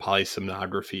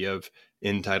polysomnography of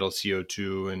end-tidal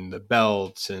CO2 and the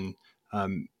belts, and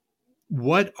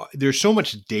there's so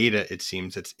much data, it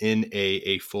seems, that's in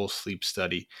a full sleep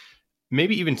study.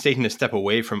 Maybe even taking a step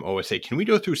away from OSA, can we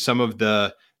go through some of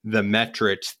the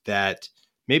metrics that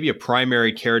maybe a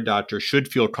primary care doctor should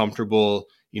feel comfortable,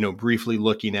 briefly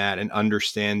looking at and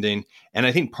understanding? And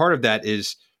I think part of that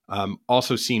is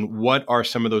also seeing what are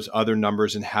some of those other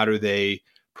numbers and how do they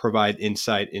provide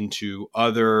insight into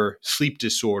other sleep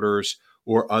disorders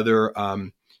or other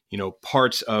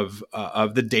parts of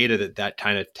the data that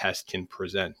kind of test can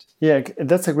present? Yeah,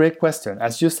 that's a great question.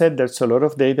 As you said, there's a lot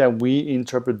of data. We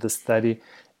interpret the study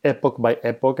epoch by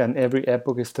epoch, and every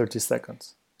epoch is 30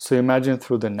 seconds. So imagine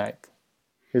through the night.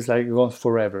 It's like it goes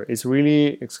forever. It's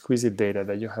really exquisite data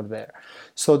that you have there.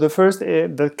 So the first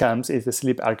that comes is the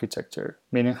sleep architecture,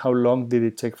 meaning how long did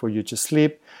it take for you to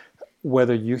sleep,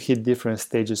 whether you hit different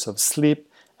stages of sleep.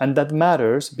 And that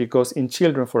matters because in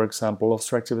children, for example,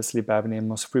 obstructive sleep apnea is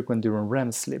most frequent during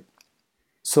REM sleep.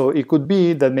 So it could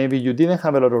be that maybe you didn't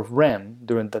have a lot of REM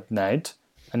during that night,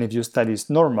 and if your study is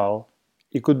normal,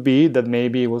 it could be that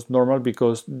maybe it was normal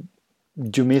because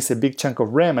you miss a big chunk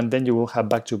of REM and then you will have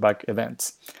back-to-back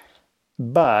events.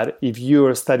 But if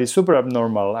your study is super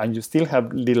abnormal and you still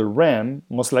have little REM,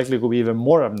 most likely it will be even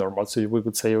more abnormal. So we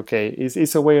could say, okay,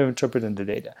 it's a way of interpreting the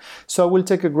data. So I will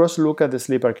take a gross look at the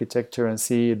sleep architecture and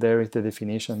see there if the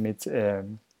definition meets the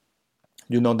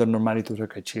normality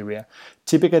criteria.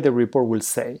 Typically, the report will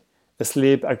say the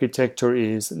sleep architecture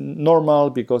is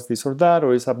normal because this or that,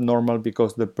 or is abnormal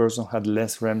because the person had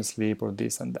less REM sleep or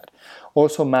this and that.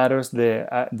 Also matters the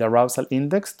arousal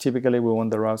index. Typically, we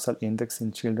want the arousal index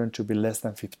in children to be less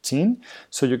than 15.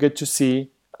 So you get to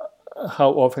see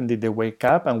how often did they wake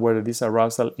up and whether this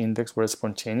arousal index were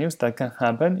spontaneous. That can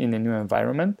happen in a new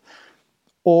environment,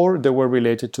 or they were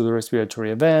related to the respiratory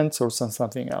events or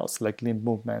something else like limb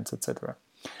movements, etc.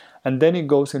 And then it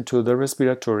goes into the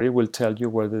respiratory, will tell you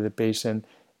whether the patient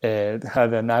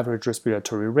had an average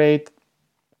respiratory rate,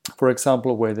 for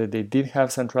example, whether they did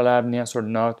have central apneas or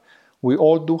not. We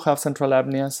all do have central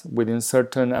apneas. Within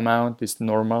certain amount is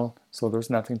normal, so there's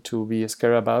nothing to be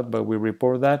scared about, but we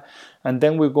report that. And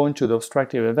then we go into the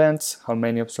obstructive events, how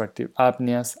many obstructive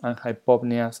apneas and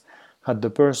hypopneas had the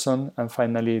person, and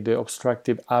finally the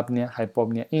obstructive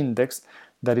apnea-hypopnea index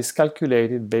that is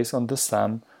calculated based on the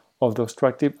sum of the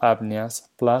obstructive apneas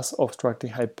plus obstructive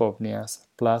hypopneas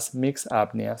plus mixed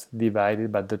apneas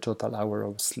divided by the total hour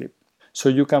of sleep. So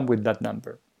you come with that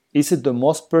number. Is it the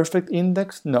most perfect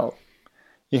index? No.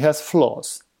 It has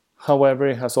flaws. However,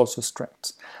 it has also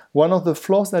strengths. One of the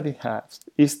flaws that it has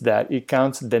is that it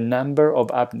counts the number of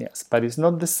apneas, but it's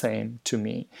not the same to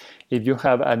me if you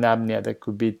have an apnea that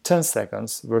could be 10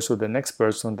 seconds versus the next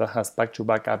person that has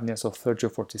back-to-back apneas of 30 or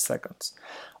 40 seconds.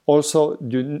 Also,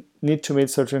 you need to meet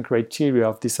certain criteria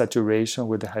of desaturation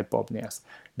with the hypopneas,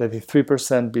 that is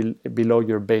 3% below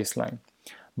your baseline.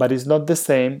 But it's not the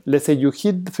same. Let's say you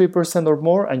hit 3% or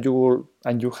more and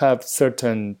you have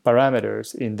certain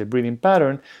parameters in the breathing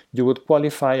pattern, you would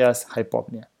qualify as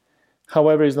hypopnea.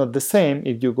 However, it's not the same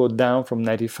if you go down from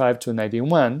 95 to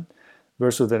 91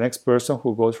 versus the next person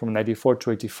who goes from 94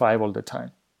 to 85 all the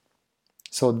time.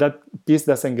 So that piece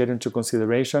doesn't get into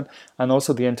consideration, and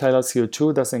also the end-tidal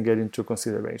CO2 doesn't get into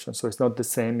consideration. So it's not the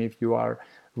same if you are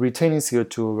retaining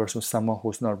CO2 versus someone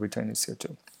who's not retaining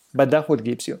CO2. But that's what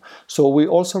gives you. So we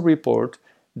also report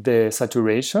the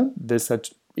saturation,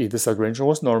 if the saturation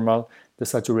was normal, the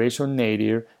saturation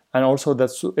nadir, and also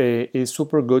that's is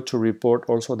super good to report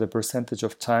also the percentage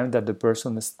of time that the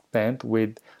person spent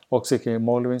with oxygen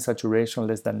hemoglobin saturation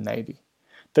less than 90.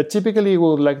 That typically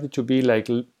would likely to be like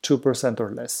 2%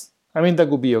 or less. I mean, that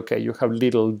would be okay. You have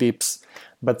little dips,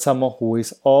 but someone who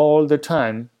is all the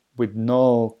time with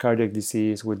no cardiac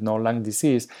disease, with no lung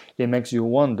disease, it makes you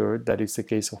wonder that it's a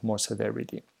case of more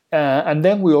severity. And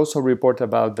then we also report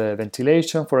about the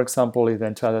ventilation, for example, if the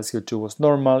ventilated CO2 was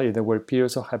normal, if there were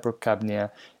periods of hypercapnia,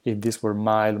 if these were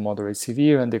mild, moderate,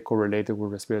 severe, and they correlated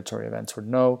with respiratory events or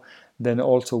no. Then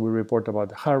also we report about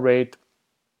the heart rate.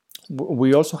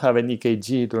 We also have an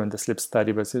EKG during the sleep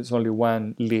study, but it's only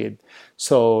one lead.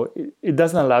 So it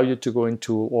doesn't allow you to go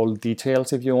into all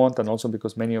details if you want, and also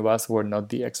because many of us were not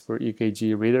the expert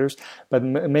EKG readers. But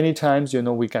many times,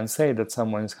 we can say that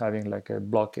someone is having like a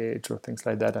blockage or things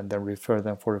like that, and then refer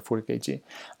them for a full EKG.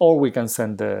 Or we can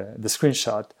send the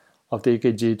screenshot of the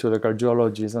EKG to the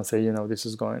cardiologist and say, this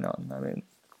is going on. I mean,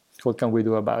 what can we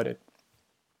do about it?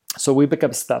 So we pick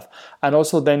up stuff. And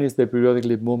also then is the periodic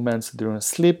lip movements during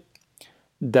sleep,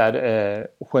 that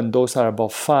when those are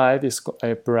above 5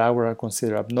 per hour are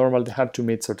considered abnormal. They have to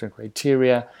meet certain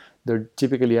criteria. They're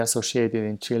typically associated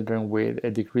in children with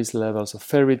decreased levels of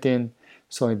ferritin.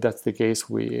 So if that's the case,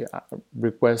 we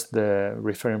request the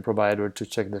referring provider to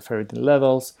check the ferritin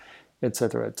levels,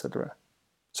 etc., etc.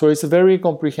 So it's a very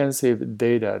comprehensive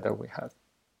data that we have.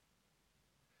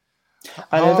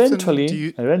 And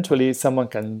eventually someone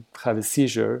can have a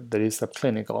seizure that is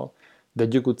subclinical,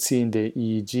 that you could see in the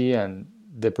EEG, and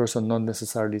the person not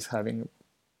necessarily is having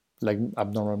like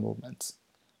abnormal movements.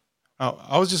 Oh,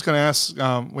 I was just going to ask,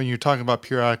 when you're talking about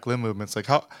periodic limb movements, like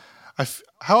how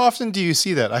often do you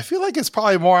see that? I feel like it's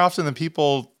probably more often than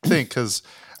people think, because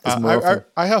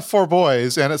I have 4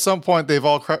 boys, and at some point they've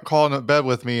all crawled into bed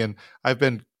with me, and I've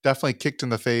been definitely kicked in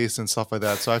the face and stuff like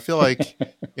that. So I feel like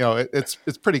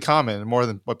it's pretty common, more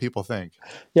than what people think.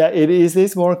 Yeah, it is.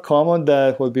 It's more common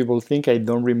than what people think. I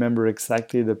don't remember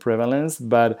exactly the prevalence,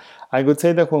 but I would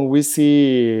say that when we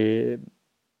see,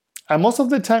 and most of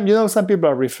the time, some people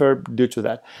are referred due to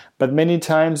that, but many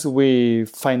times we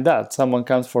find that someone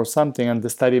comes for something and the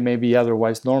study may be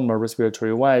otherwise normal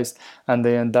respiratory wise, and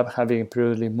they end up having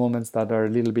periodic movements that are a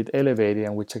little bit elevated,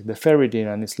 and we check the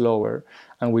ferritin and it's lower,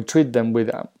 and we treat them with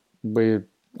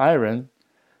iron,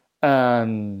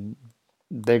 and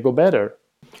they go better.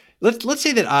 Let's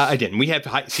say that again, we have a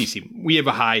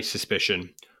high suspicion.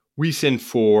 We send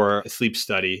for a sleep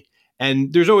study,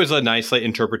 and there's always a nice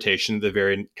interpretation that the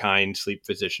very kind sleep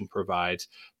physician provides.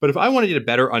 But if I want to get a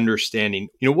better understanding,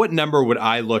 what number would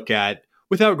I look at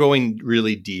without going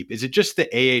really deep? Is it just the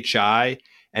AHI?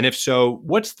 And if so,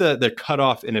 what's the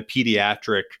cutoff in a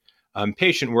pediatric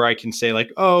patient where I can say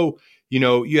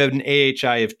you have an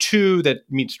AHI of 2 that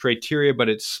meets criteria, but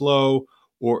it's slow,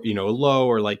 or low,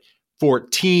 or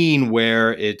 14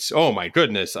 where it's, oh my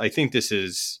goodness, I think this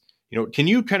is, can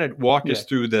you kind of walk us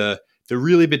through the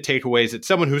really big takeaways that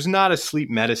someone who's not a sleep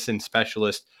medicine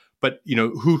specialist, but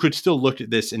who could still look at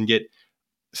this and get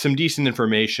some decent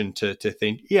information to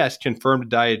think, yes, confirmed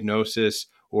diagnosis,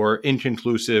 or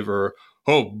inconclusive, or,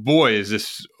 oh boy, is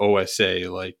this OSA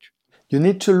like? You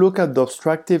need to look at the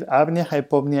obstructive apnea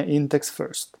hypopnea index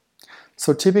first.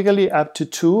 So typically up to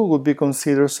 2 would be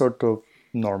considered sort of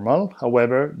normal.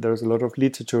 However, there's a lot of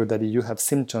literature that if you have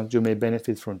symptoms, you may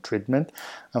benefit from treatment.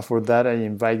 And for that, I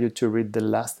invite you to read the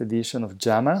last edition of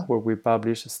JAMA, where we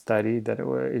published a study that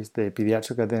is the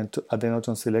Pediatric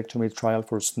Adenotonsillectomy Trial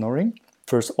for Snoring.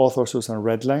 First author, Susan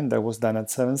Redline, that was done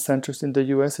at 7 centers in the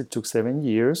US. It took 7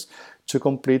 years to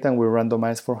complete, and we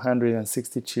randomized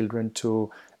 460 children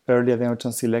to early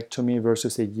adenotonsillectomy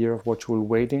versus a year of watchful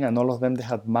waiting, and all of them, they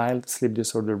had mild sleep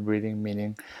disorder breathing,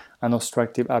 meaning an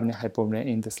obstructive apnea hypopnea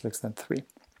index less than 3.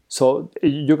 So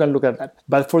you can look at that.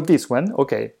 But for this one,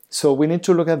 okay, so we need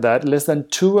to look at that. Less than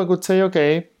 2, I would say,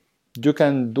 okay, you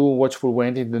can do watchful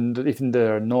waiting if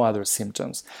there are no other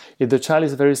symptoms. If the child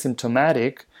is very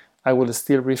symptomatic, I will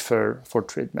still refer for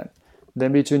treatment.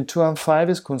 Then between 2 and 5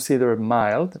 is considered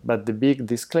mild, but the big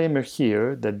disclaimer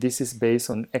here that this is based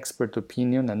on expert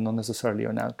opinion and not necessarily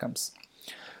on outcomes.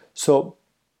 So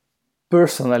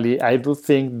personally, I do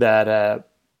think that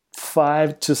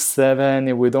 5 to 7,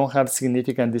 if we don't have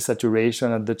significant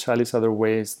desaturation and the child is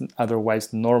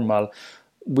otherwise normal,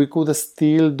 we could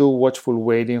still do watchful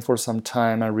waiting for some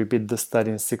time and repeat the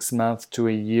study in 6 months to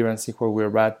a year and see where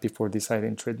we're at before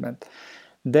deciding treatment.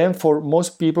 Then for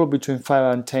most people, between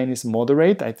 5 and 10 is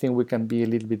moderate. I think we can be a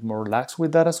little bit more lax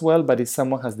with that as well. But if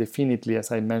someone has definitely,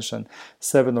 as I mentioned,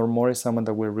 7 or more is someone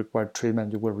that will require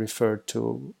treatment, you will refer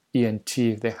to ENT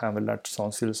if they have a large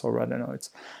tonsils or adenoids.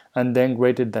 And then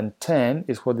greater than 10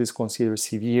 is what is considered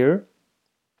severe.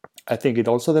 I think it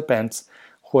also depends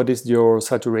what is your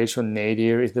saturation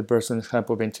nadir, if the person is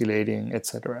hypoventilating,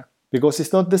 etc. Because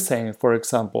it's not the same. For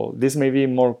example, this may be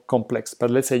more complex, but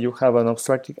let's say you have an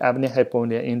obstructive apnea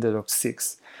hypopnea index of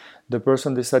 6. The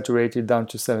person is saturated down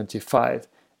to 75,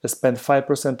 spent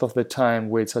 5% of the time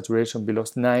with saturation below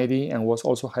 90 and was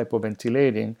also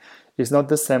hypoventilating. It's not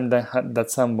the same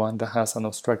that someone that has an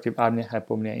obstructive apnea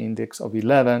hypopnea index of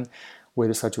 11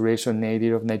 with a saturation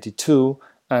nadir of 92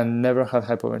 and never had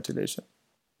hypoventilation.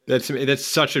 That's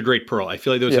such a great pearl. I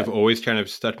feel like those have always kind of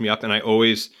stuck me up, and I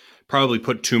always probably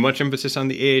put too much emphasis on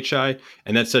the AHI,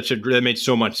 and that made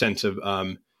so much sense of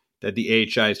that the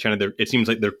AHI is kind of it seems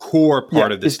like their core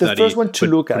part of the study. It's the first one to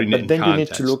look at, but then you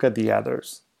need to look at the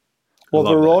others.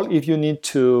 Overall, if you need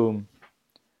to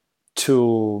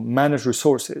manage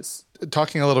resources.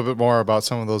 Talking a little bit more about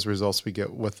some of those results we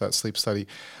get with that sleep study,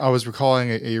 I was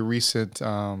recalling a recent,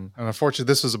 and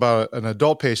unfortunately this was about an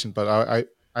adult patient, but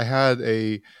I had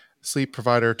a sleep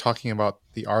provider talking about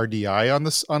the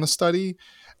RDI on a study.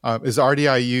 Is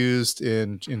RDI used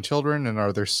in children, and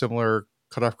are there similar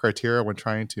cutoff criteria when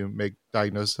trying to make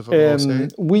diagnosis of OSA?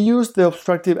 We use the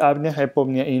obstructive apnea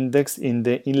hypopnea index in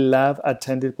the in-lab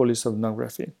attended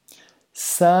polysomnography.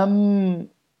 Some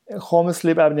home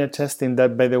sleep apnea testing,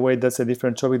 that by the way, that's a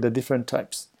different topic, the different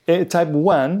types. Type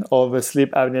 1 of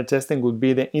sleep apnea testing would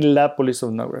be the in-lab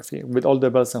polysomnography with all the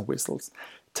bells and whistles.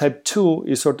 Type 2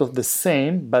 is sort of the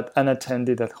same, but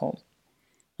unattended at home.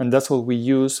 And that's what we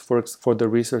use for the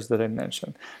research that I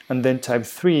mentioned. And then type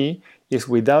 3 is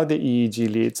without the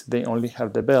EEG leads, they only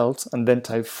have the belts. And then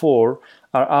type 4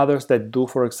 are others that do,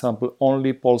 for example,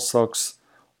 only pulse ox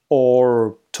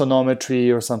or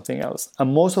tonometry or something else.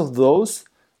 And most of those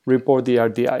report the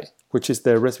RDI, which is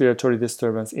the respiratory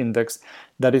disturbance index,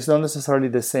 that is not necessarily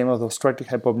the same as the obstructive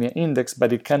hypopnea index,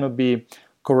 but it cannot be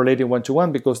correlated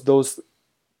one-to-one because those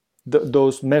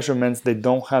measurements, they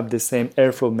don't have the same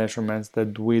airflow measurements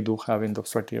that we do have in the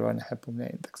obstructive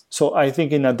hypopnea index. So I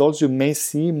think in adults you may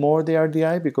see more the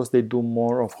RDI because they do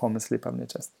more of home sleep apnea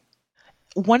testing.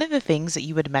 One of the things that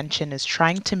you would mention is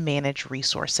trying to manage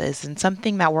resources, and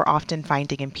something that we're often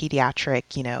finding in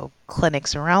pediatric,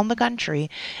 clinics around the country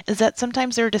is that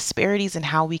sometimes there are disparities in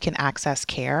how we can access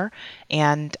care.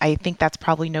 And I think that's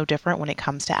probably no different when it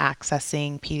comes to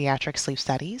accessing pediatric sleep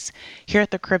studies. Here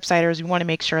at the Cribsiders, we want to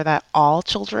make sure that all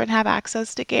children have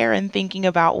access to care, and thinking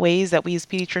about ways that we as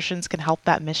pediatricians can help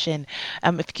that mission.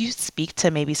 If you speak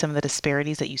to maybe some of the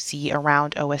disparities that you see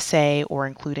around OSA, or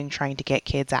including trying to get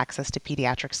kids access to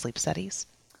pediatric sleep studies.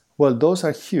 Well, those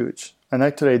are huge. And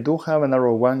actually, I do have an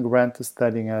R01 grant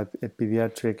studying at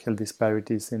pediatric health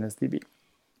disparities in SDB.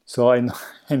 So I know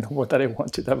what I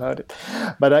wanted about it.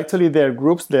 But actually, there are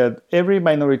groups that every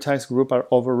minoritized group are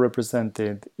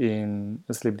overrepresented in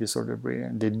sleep disorder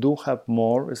breathing. They do have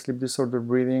more sleep disorder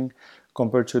breathing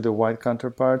compared to the white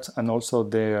counterparts, and also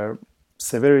their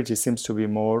severity seems to be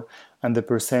more, and the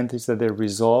percentage that they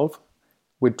resolve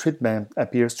with treatment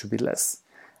appears to be less.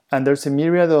 And there's a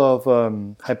myriad of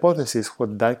hypotheses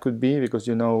what that could be, because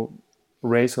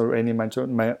race or any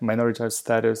minoritized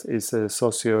status is a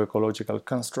socio-ecological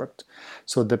construct.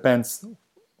 So it depends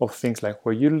of things like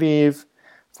where you live,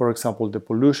 for example, the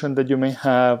pollution that you may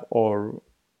have, or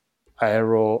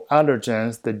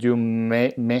aeroallergens that you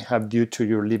may have due to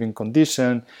your living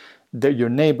condition. Your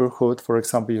neighborhood, for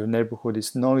example, your neighborhood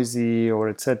is noisy, or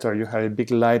etc. You have a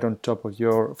big light on top of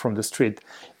from the street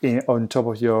on top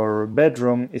of your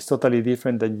bedroom. It's totally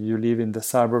different than you live in the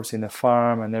suburbs in a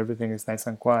farm and everything is nice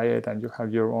and quiet and you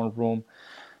have your own room.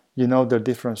 There are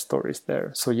different stories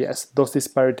there. So yes, those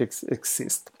disparities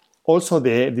exist. Also,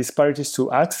 the disparities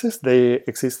to access, they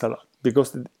exist a lot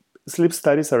because sleep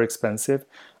studies are expensive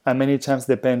and many times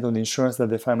depend on the insurance that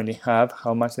the family have,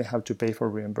 how much they have to pay for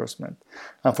reimbursement.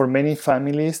 And for many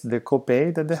families, the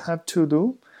copay that they have to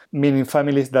do, meaning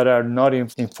families that are not in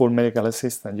full medical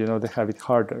assistance, they have it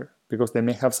harder because they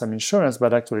may have some insurance,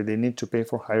 but actually they need to pay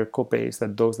for higher copays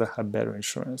than those that have better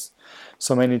insurance.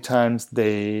 So many times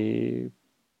they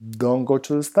don't go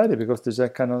to the study because they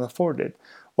just cannot afford it.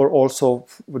 Or also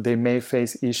they may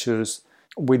face issues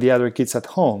with the other kids at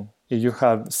home. If you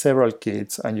have several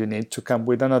kids and you need to come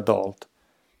with an adult,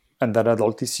 and that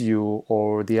adult is you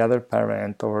or the other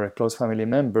parent or a close family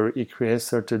member, it creates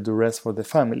certain duress for the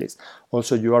families.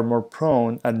 Also, you are more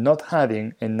prone at not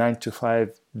having a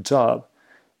 9-to-5 job.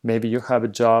 Maybe you have a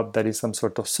job that is some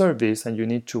sort of service and you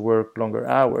need to work longer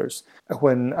hours.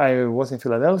 When I was in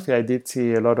Philadelphia, I did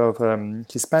see a lot of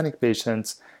Hispanic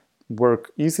patients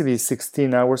work easily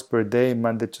 16 hours per day,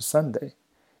 Monday to Sunday.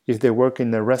 If they work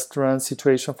in a restaurant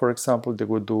situation, for example, they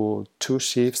would do 2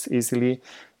 shifts easily.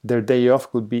 Their day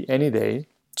off could be any day,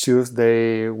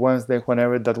 Tuesday, Wednesday,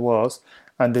 whenever that was,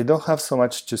 and they don't have so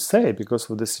much to say because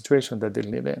of the situation that they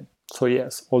live in. So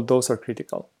yes, all those are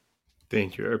critical.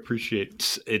 Thank you. I appreciate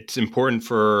it. It's important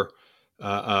for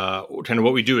kind of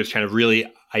what we do is kind of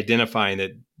really identifying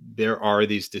that there are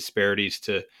these disparities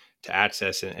to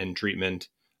access and treatment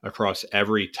across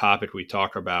every topic we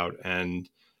talk about. And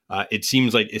it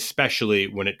seems like, especially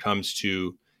when it comes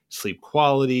to sleep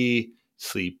quality,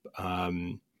 sleep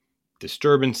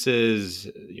disturbances,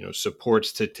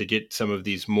 supports to get some of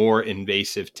these more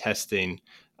invasive testing,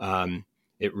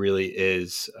 it really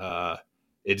is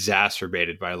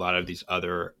exacerbated by a lot of these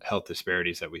other health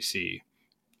disparities that we see.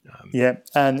 Yeah,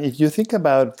 and if you think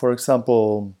about, for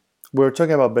example, we're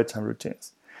talking about bedtime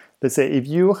routines. Let's say if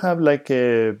you have like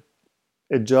a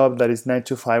job that is 9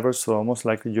 to 5 or so, most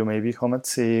likely you may be home at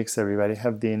 6, everybody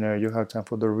have dinner, you have time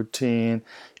for the routine,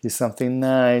 it's something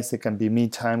nice, it can be me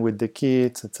time with the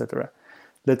kids, etc.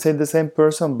 Let's say the same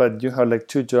person, but you have like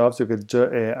 2 jobs, you get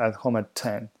at home at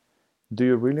 10. Do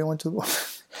you really want to go?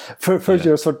 First,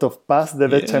 you're sort of past the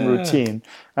bedtime routine,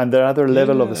 and there are other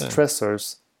level of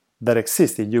stressors that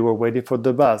exist. If you were waiting for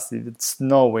the bus, if it's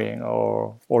snowing,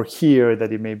 or here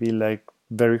that it may be like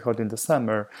very hot in the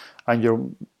summer,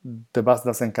 and the bus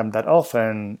doesn't come that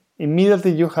often,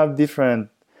 immediately you have different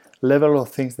level of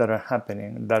things that are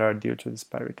happening that are due to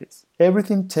disparities.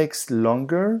 Everything takes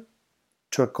longer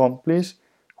to accomplish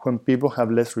when people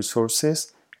have less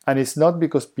resources, and it's not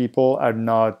because people are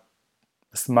not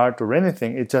smart or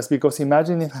anything. It's just because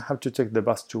imagine if I have to take the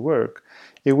bus to work,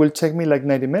 it will take me like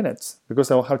 90 minutes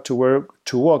because I will have to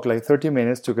walk like 30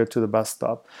 minutes to get to the bus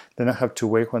stop. Then I have to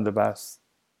wait when the bus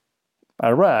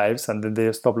arrives, and then they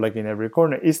stop like in every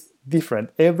corner. It's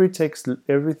different.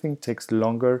 Everything takes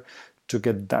longer to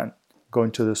get done.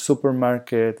 Going to the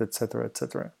supermarket, etc.,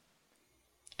 etc.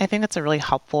 I think it's a really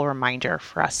helpful reminder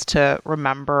for us to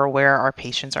remember where our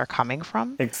patients are coming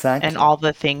from. Exactly. And all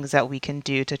the things that we can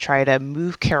do to try to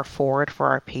move care forward for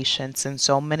our patients in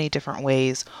so many different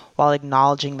ways, while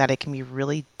acknowledging that it can be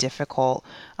really difficult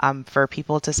for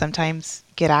people to sometimes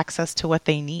get access to what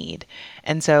they need.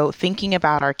 And so thinking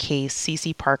about our case,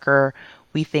 Cece Parker,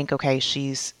 we think, okay,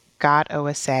 she's got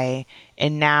OSA,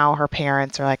 and now her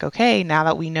parents are like, okay, now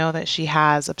that we know that she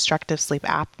has obstructive sleep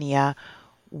apnea,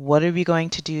 what are we going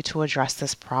to do to address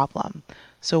this problem?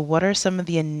 So what are some of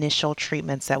the initial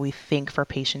treatments that we think for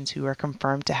patients who are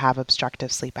confirmed to have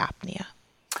obstructive sleep apnea?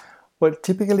 Well,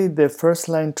 typically the first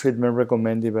line treatment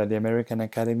recommended by the American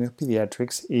Academy of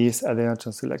Pediatrics is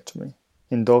adenotonsillectomy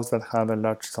in those that have a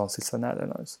large tonsils and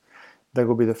adenoids. That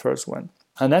would be the first one.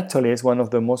 And actually it's one of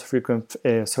the most frequent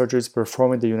surgeries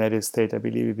performed in the United States. I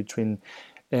believe between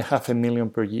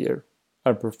 500,000 per year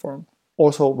are performed.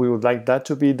 Also, we would like that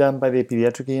to be done by the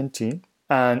pediatric ENT,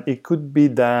 and it could be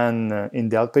done in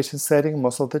the outpatient setting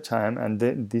most of the time, and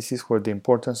this is where the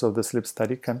importance of the sleep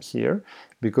study comes here,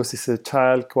 because if a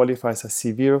child qualifies as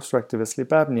severe obstructive sleep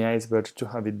apnea, it's better to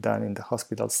have it done in the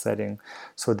hospital setting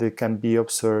so they can be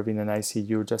observed in an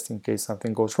ICU just in case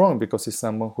something goes wrong, because it's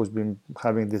someone who's been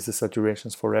having these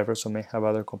desaturations forever, so may have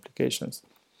other complications,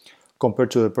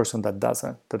 compared to the person that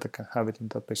doesn't, that can have it in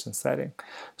the patient setting.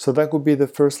 So that would be the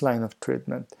first line of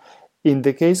treatment. In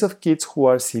the case of kids who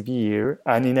are severe,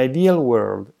 and in ideal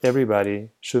world, everybody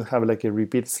should have like a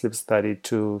repeat sleep study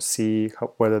to see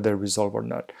whether they resolve or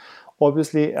not.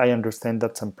 Obviously, I understand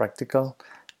that's impractical,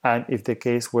 and if the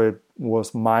case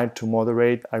was mild to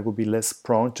moderate, I would be less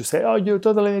prone to say, oh, you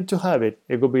totally need to have it.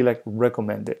 It would be like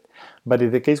recommended. But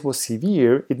if the case was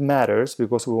severe, it matters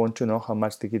because we want to know how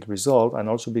much the kid resolved, and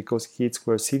also because kids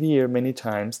who are severe many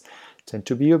times tend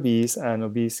to be obese, and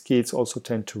obese kids also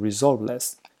tend to resolve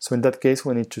less. So in that case,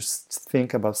 we need to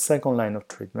think about second line of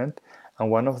treatment, and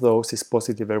one of those is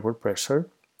positive airway pressure,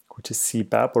 which is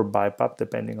CPAP or BiPAP,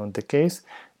 depending on the case.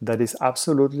 That is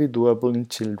absolutely doable in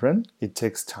children. It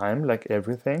takes time, like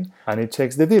everything, and it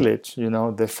takes the village,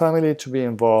 the family to be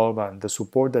involved and the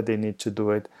support that they need to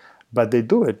do it. But they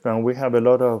do it, and we have a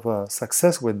lot of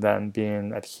success with them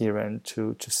being adherent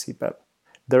to CPAP.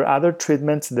 There are other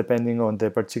treatments depending on the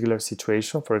particular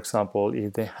situation. For example,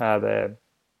 if they have a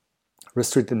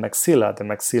restricted maxilla, the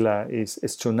maxilla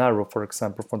is too narrow, for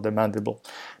example, from the mandible,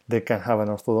 they can have an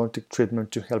orthodontic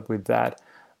treatment to help with that.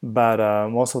 But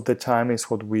most of the time is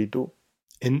what we do.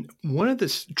 And one of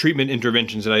the treatment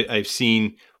interventions that I've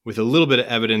seen with a little bit of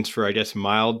evidence for, I guess,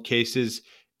 mild cases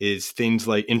is things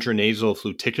like intranasal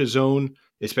fluticasone,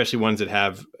 especially ones that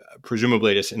have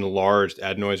presumably just enlarged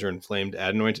adenoids or inflamed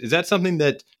adenoids. Is that something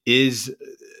that is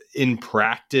in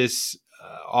practice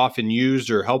often used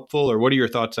or helpful, or what are your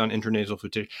thoughts on intranasal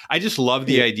fluticasone? I just love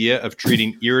the idea of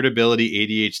treating irritability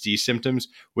ADHD symptoms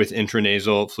with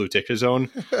intranasal fluticasone.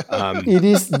 It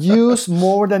is used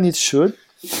more than it should.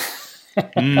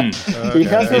 It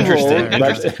has a role,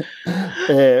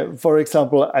 but for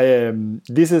example,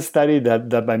 this is a study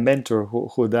that my mentor,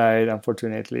 who died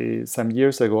unfortunately some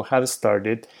years ago, had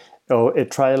started. A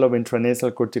trial of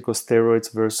intranasal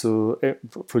corticosteroids versus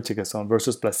fluticasone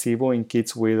versus placebo in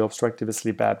kids with obstructive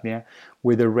sleep apnea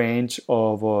with a range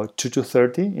of 2 to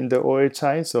 30 in the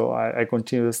OHI. So I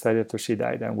continued the study after she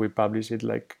died, and we published it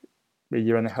like a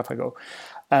year and a half ago.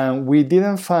 And we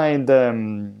didn't find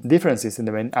differences in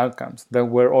the main outcomes. That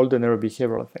were all the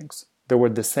neurobehavioral things. They were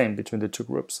the same between the two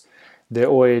groups. The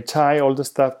OHI, all the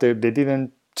stuff, they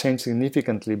didn't change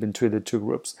significantly between the two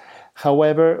groups.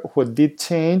 However, what did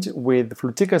change with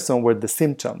fluticasone were the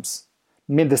symptoms.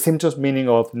 The symptoms meaning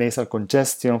of nasal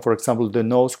congestion, for example, the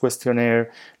nose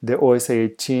questionnaire, the OSA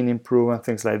 18 improvement,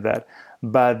 things like that.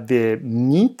 But the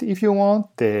NEAT, if you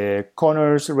want, the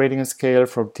Connors rating scale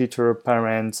from teacher,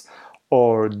 parents,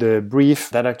 or the brief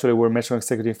that actually we're measuring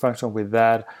executive function with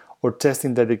that, or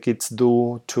testing that the kids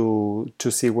do to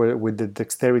see where with the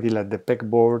dexterity, like the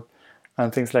pegboard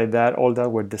and things like that, all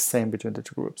that were the same between the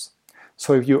two groups.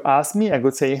 So if you ask me, I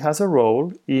would say it has a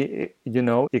role. It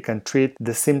can treat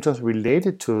the symptoms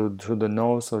related to the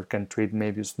nose, or it can treat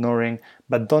maybe snoring,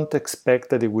 but don't expect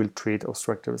that it will treat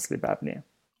obstructive sleep apnea.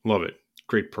 Love it.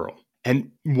 Great pearl.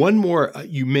 And one more,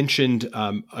 you mentioned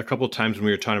a couple of times when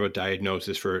we were talking about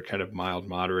diagnosis for kind of mild,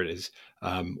 moderate, is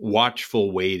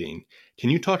watchful waiting. Can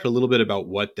you talk a little bit about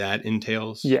what that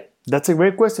entails? Yeah, that's a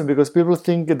great question, because people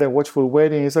think that watchful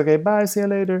waiting is okay, bye, see you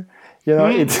later.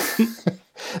 It's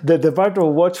the part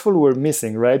of watchful we're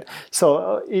missing, right?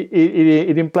 So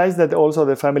it implies that also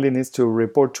the family needs to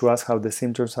report to us how the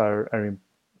symptoms are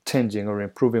changing or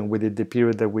improving within the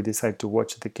period that we decide to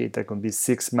watch the kid. That can be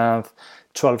 6 months,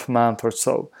 12 months or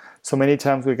so. So many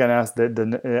times we can ask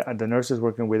the nurses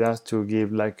working with us to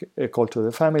give like a call to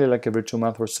the family, like every 2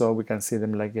 months or so. We can see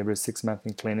them like every 6 months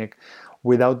in clinic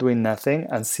without doing nothing,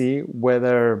 and see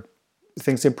whether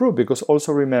things improve. Because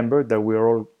also remember that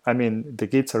the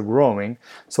kids are growing,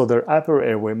 so their upper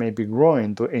airway may be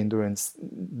growing during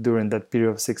that period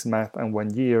of 6 months and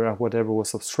 1 year, and whatever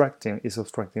was obstructing is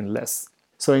obstructing less.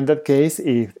 So in that case,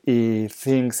 if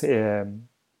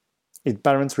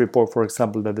parents report, for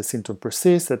example, that the symptom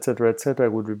persists, etc., I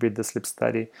would repeat the sleep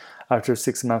study after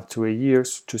 6 months to a year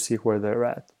to see where they're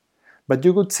at. But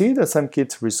you could see that some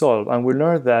kids resolve, and we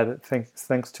learned that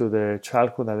thanks to the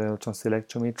childhood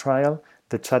adenotonsillectomy trial,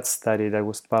 the CHAT study that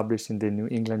was published in the New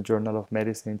England Journal of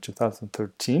Medicine in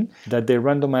 2013, that they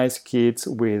randomized kids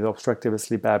with obstructive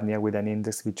sleep apnea with an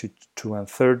index between 2 and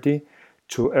 30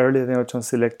 to early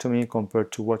adenotonsillectomy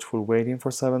compared to watchful waiting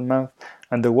for 7 months.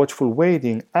 And the watchful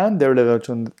waiting and the early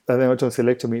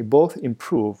adenotonsillectomy both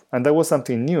improve. And that was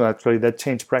something new, actually, that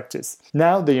changed practice.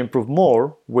 Now they improve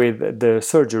more with the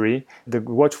surgery. The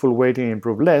watchful waiting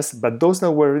improved less, but those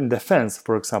that were in defense,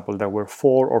 for example, that were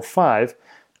 4 or 5,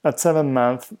 at 7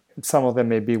 months, some of them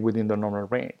may be within the normal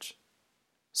range.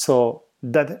 So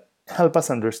that help us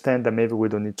understand that maybe we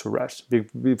don't need to rush.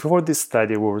 Before this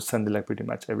study, we were sending like pretty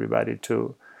much everybody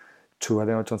to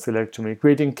adenotonsillectomy,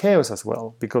 creating chaos as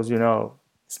well, because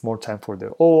it's more time for the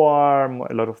OR,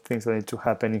 a lot of things that need to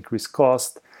happen, increased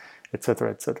cost, etc.,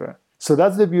 etc. So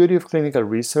that's the beauty of clinical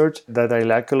research that I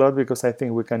like a lot, because I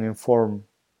think we can inform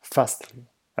fastly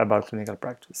about clinical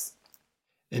practice.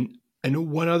 And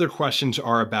what other questions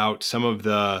are about some of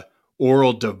the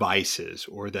oral devices,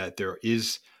 or that there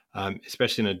is,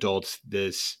 especially in adults,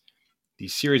 these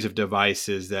series of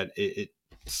devices that it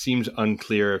seems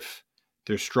unclear if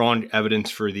there's strong evidence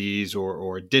for these,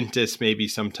 or dentists maybe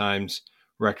sometimes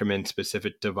recommend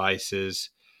specific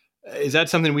devices. Is that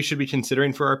something we should be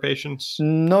considering for our patients?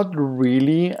 Not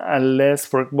really, unless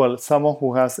someone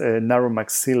who has a narrow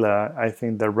maxilla, I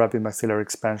think the rapid maxillary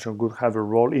expansion could have a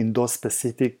role in those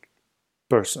specific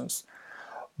persons.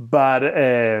 But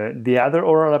the other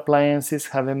oral appliances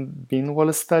haven't been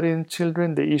well studied in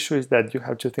children. The issue is that you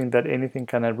have to think that anything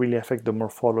cannot really affect the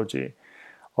morphology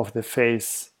of the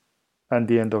face and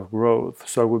the end of growth.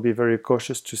 So I would be very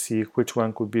cautious to see which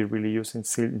one could be really used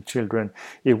in children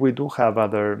if we do have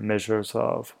other measures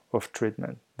of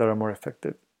treatment that are more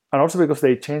effective. And also because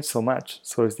they change so much,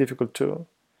 so it's difficult to.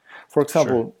 For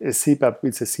example, a CPAP,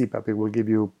 it's a CPAP. It will give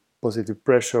you positive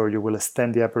pressure, you will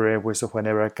extend the upper airway, so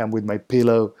whenever I come with my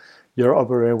pillow, your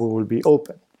upper airway will be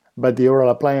open. But the oral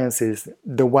appliances,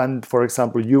 the one, for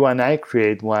example, you and I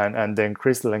create one, and then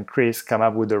Crystal and Chris come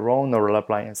up with their own oral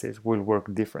appliances, will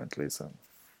work differently. So,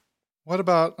 what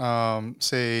about,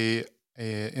 say,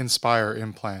 Inspire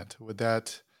implant,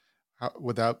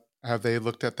 have they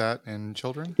looked at that in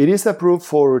children? It is approved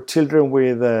for children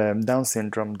with Down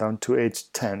syndrome down to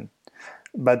age 10,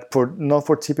 but not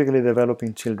for typically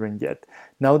developing children yet.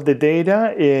 Now the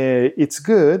data, it's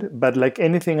good, but like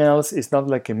anything else, it's not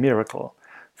like a miracle.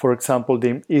 For example,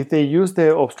 if they use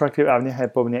the Obstructive Apnea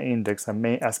Hypopnea Index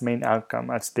as main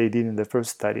outcome, as they did in the first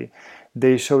study,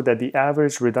 they showed that the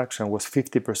average reduction was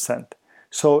 50%.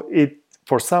 So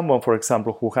for someone, for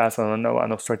example, who has, an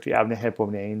Obstructive Apnea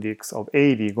Hypopnea Index of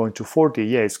 80 going to 40,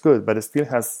 yeah, it's good, but it still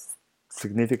has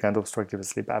significant obstructive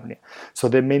sleep apnea. So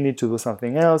they may need to do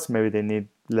something else. Maybe they need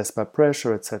less blood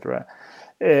pressure, etc.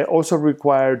 Also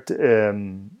required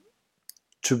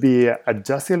to be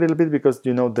adjusted a little bit because,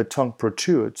 the tongue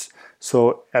protrudes.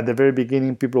 So at the very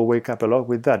beginning, people wake up a lot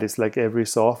with that. It's like every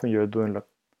so often you're doing, like,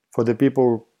 for the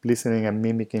people listening and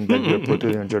mimicking that you're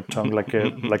protruding your tongue like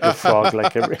a frog,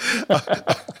 like every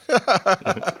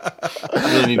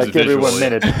like every 1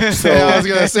 minute. So yeah, I was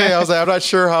gonna say, I'm not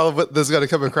sure how this is gonna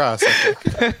come across.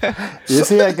 You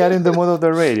see, I got in the mood of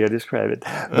the radio. Describe it,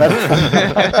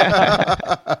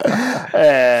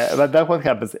 but that's what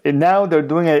happens. And now they're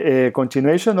doing a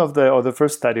continuation of the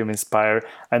first study of Inspire,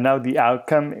 and now the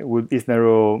outcome is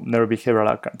neurobehavioral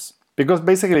outcomes, because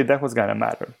basically that's what's gonna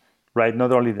matter. Right,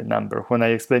 not only the number. When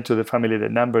I explain to the family the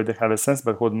number, they have a sense,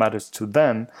 but what matters to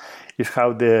them is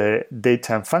how the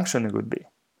daytime functioning would be.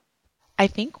 I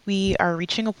think we are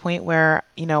reaching a point where,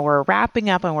 we're wrapping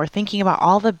up and we're thinking about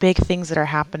all the big things that are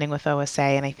happening with OSA.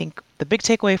 And I think the big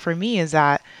takeaway for me is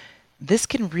that this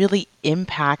can really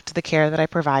impact the care that I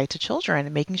provide to children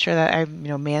and making sure that I'm,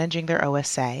 managing their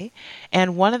OSA.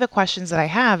 And one of the questions that I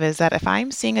have is that if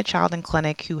I'm seeing a child in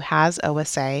clinic who has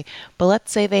OSA, but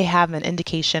let's say they have an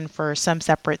indication for some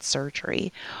separate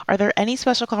surgery, are there any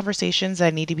special conversations that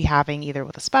I need to be having either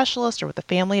with a specialist or with the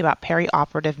family about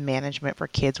perioperative management for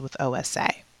kids with OSA?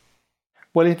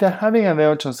 Well, if they're having a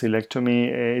tonsillectomy,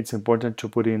 it's important to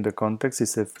put it in the context.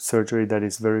 It's a surgery that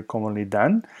is very commonly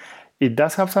done. It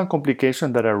does have some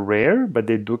complications that are rare, but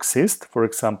they do exist. For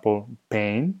example,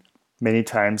 pain. Many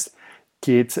times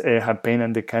kids have pain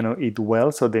and they cannot eat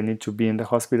well, so they need to be in the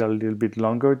hospital a little bit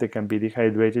longer. They can be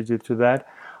dehydrated due to that.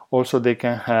 Also, they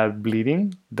can have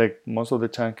bleeding. That most of the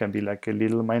time can be like a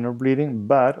little minor bleeding,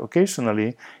 but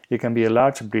occasionally it can be a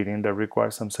large bleeding that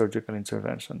requires some surgical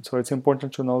intervention. So it's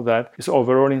important to know that. It's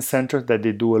overall in centers that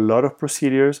they do a lot of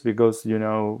procedures because,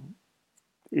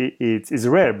 it's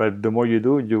rare, but the more you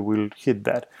do, you will hit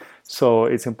that. So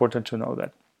it's important to know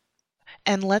that.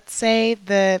 And let's say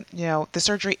the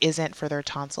surgery isn't for their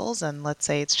tonsils, and let's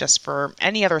say it's just for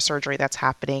any other surgery that's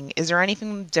happening. Is there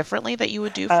anything differently that you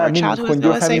would do for a child who has OSA? When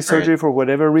you're having surgery for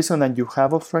whatever reason and you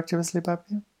have obstructive sleep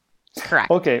apnea?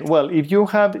 Correct. Okay, well, if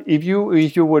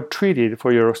you were treated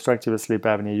for your obstructive sleep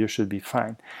apnea, you should be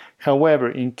fine. However,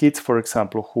 in kids, for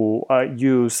example, who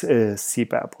use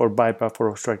CPAP or BiPAP for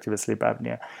obstructive sleep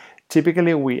apnea,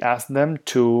 typically we ask them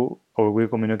we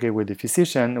communicate with the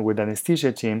physician, with the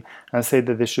anesthesia team, and say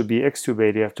that they should be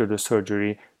extubated after the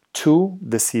surgery to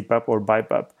the CPAP or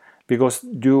BiPAP, because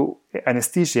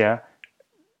anesthesia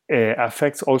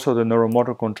affects also the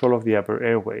neuromotor control of the upper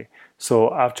airway.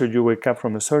 So after you wake up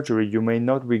from a surgery, you may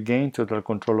not regain total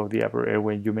control of the upper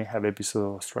airway. You may have episodes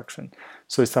of obstruction.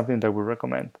 So it's something that we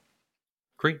recommend.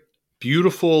 Great.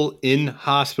 Beautiful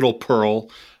in-hospital Pearl.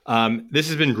 This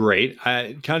has been great.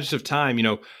 Conscious of time,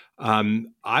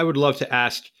 I would love to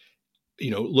ask,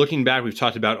 looking back, we've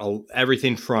talked about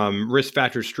everything from risk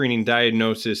factor screening,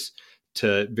 diagnosis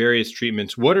to various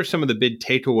treatments. What are some of the big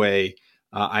takeaway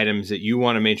items that you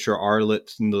want to make sure our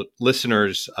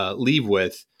listeners leave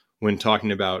with when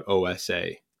talking about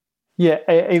OSA? Yeah,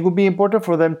 it would be important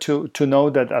for them to know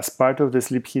that as part of the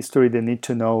sleep history, they need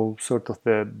to know sort of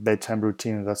the bedtime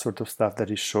routine, that sort of stuff that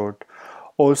is short.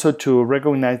 Also to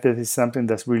recognize that it's something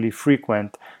that's really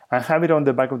frequent and have it on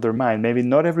the back of their mind. Maybe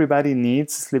not everybody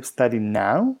needs sleep study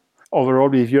now.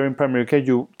 Overall, if you're in primary care,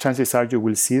 chances are you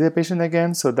will see the patient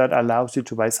again, so that allows you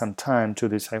to buy some time to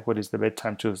decide what is the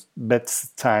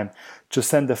best time to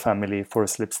send the family for a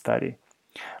sleep study.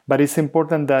 But it's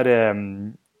important that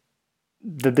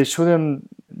they shouldn't,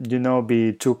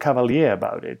 be too cavalier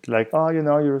about it. Like,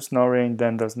 you're snoring,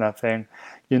 then there's nothing.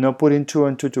 Putting 2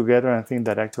 and 2 together and think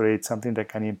that actually it's something that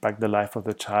can impact the life of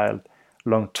the child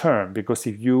long term. Because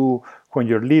when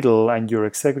you're little and your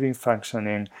executive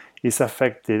functioning is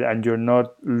affected and you're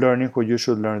not learning what you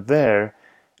should learn there,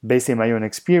 based on my own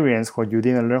experience, what you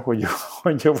didn't learn when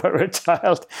you were a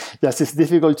child, yes, it's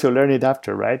difficult to learn it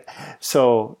after, right?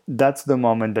 So that's the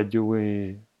moment that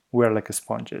we're like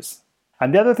sponges.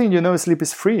 And the other thing, sleep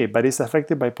is free, but it's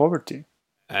affected by poverty.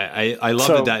 I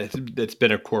love that's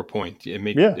been a core point. It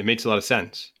makes a lot of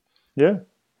sense. Yeah.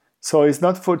 So it's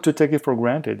not to take it for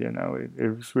granted,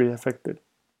 it's really affected.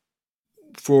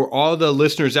 For all the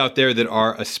listeners out there that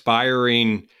are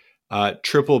aspiring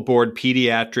triple board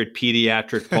pediatric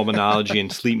pulmonology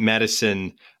and sleep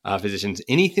medicine physicians,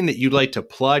 anything that you'd like to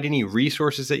plug, any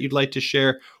resources that you'd like to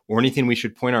share, or anything we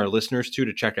should point our listeners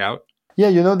to check out? Yeah,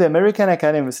 the American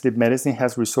Academy of Sleep Medicine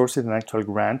has resources and actual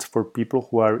grants for people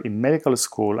who are in medical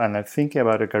school and are thinking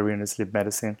about a career in sleep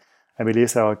medicine. I believe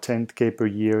it's about $10,000 per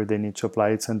year. They need to apply.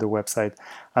 It's on the website.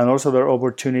 And also there are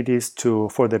opportunities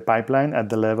for the pipeline at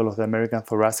the level of the American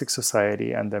Thoracic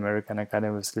Society and the American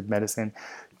Academy of Sleep Medicine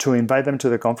to invite them to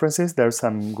the conferences. There are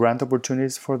some grant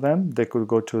opportunities for them. They could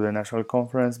go to the national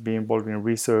conference, be involved in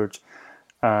research,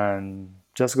 and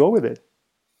just go with it.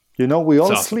 We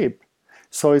all sleep.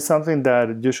 So it's something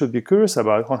that you should be curious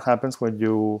about. What happens when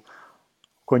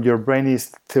your brain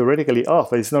is theoretically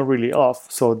off, it's not really off.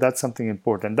 So that's something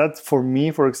important. That, for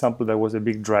me, for example, that was a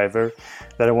big driver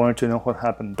that I wanted to know what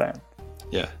happened then.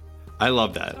 Yeah, I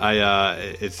love that.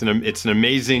 It's an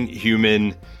amazing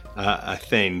human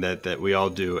thing that we all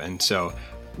do. And so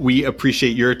we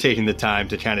appreciate your taking the time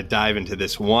to kind of dive into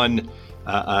this one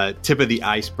tip of the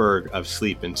iceberg of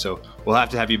sleep. And so we'll have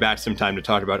to have you back sometime to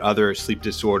talk about other sleep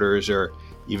disorders or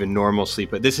even normal sleep.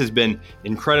 But this has been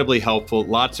incredibly helpful.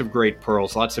 Lots of great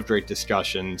pearls, lots of great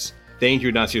discussions. Thank you,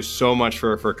 Ignacio, so much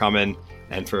for coming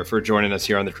and for joining us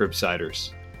here on the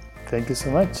Cribsiders. Thank you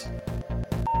so much.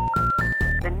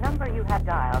 The number you have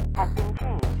dialed has been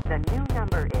changed. The new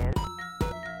number is...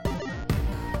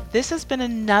 This has been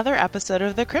another episode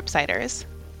of the Cribsiders.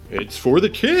 It's for the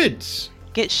kids.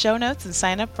 Get show notes and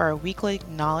sign up for our weekly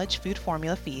Knowledge Food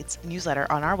Formula Feeds newsletter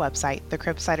on our website,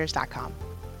 thecribsiders.com.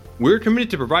 We're committed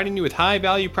to providing you with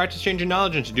high-value, practice-changing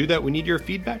knowledge, and to do that, we need your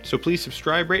feedback. So please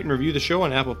subscribe, rate, and review the show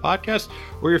on Apple Podcasts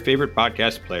or your favorite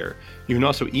podcast player. You can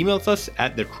also email us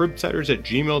at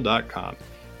thecribsiders@gmail.com.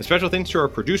 A special thanks to our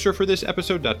producer for this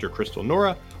episode, Dr. Crystal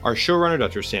Nora, our showrunner,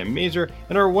 Dr. Sam Mazer,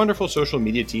 and our wonderful social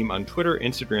media team on Twitter,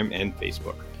 Instagram, and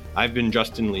Facebook. I've been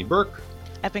Justin Lee Burke.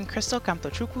 I've been Crystal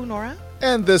Campochuku Nora.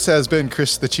 And this has been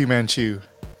Chris the Chew Man Chew.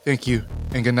 Thank you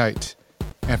and good night.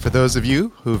 And for those of you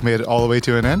who've made it all the way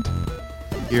to an end,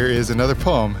 here is another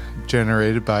poem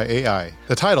generated by AI.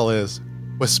 The title is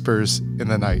Whispers in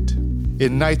the Night.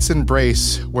 In night's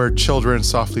embrace where children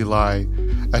softly lie,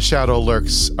 a shadow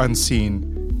lurks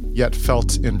unseen, yet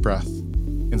felt in breath.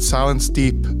 In silence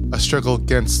deep, a struggle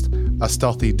against a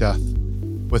stealthy death.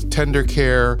 With tender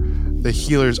care, the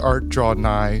healer's art draw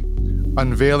nigh,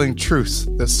 unveiling truths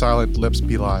that silent lips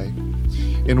belie.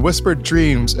 In whispered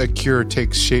dreams, a cure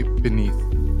takes shape beneath.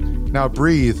 Now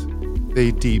breathe,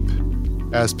 they deep,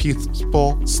 as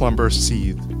peaceful slumbers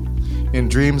seethe. In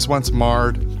dreams once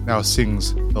marred, now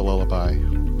sings the lullaby.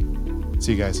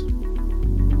 See you guys.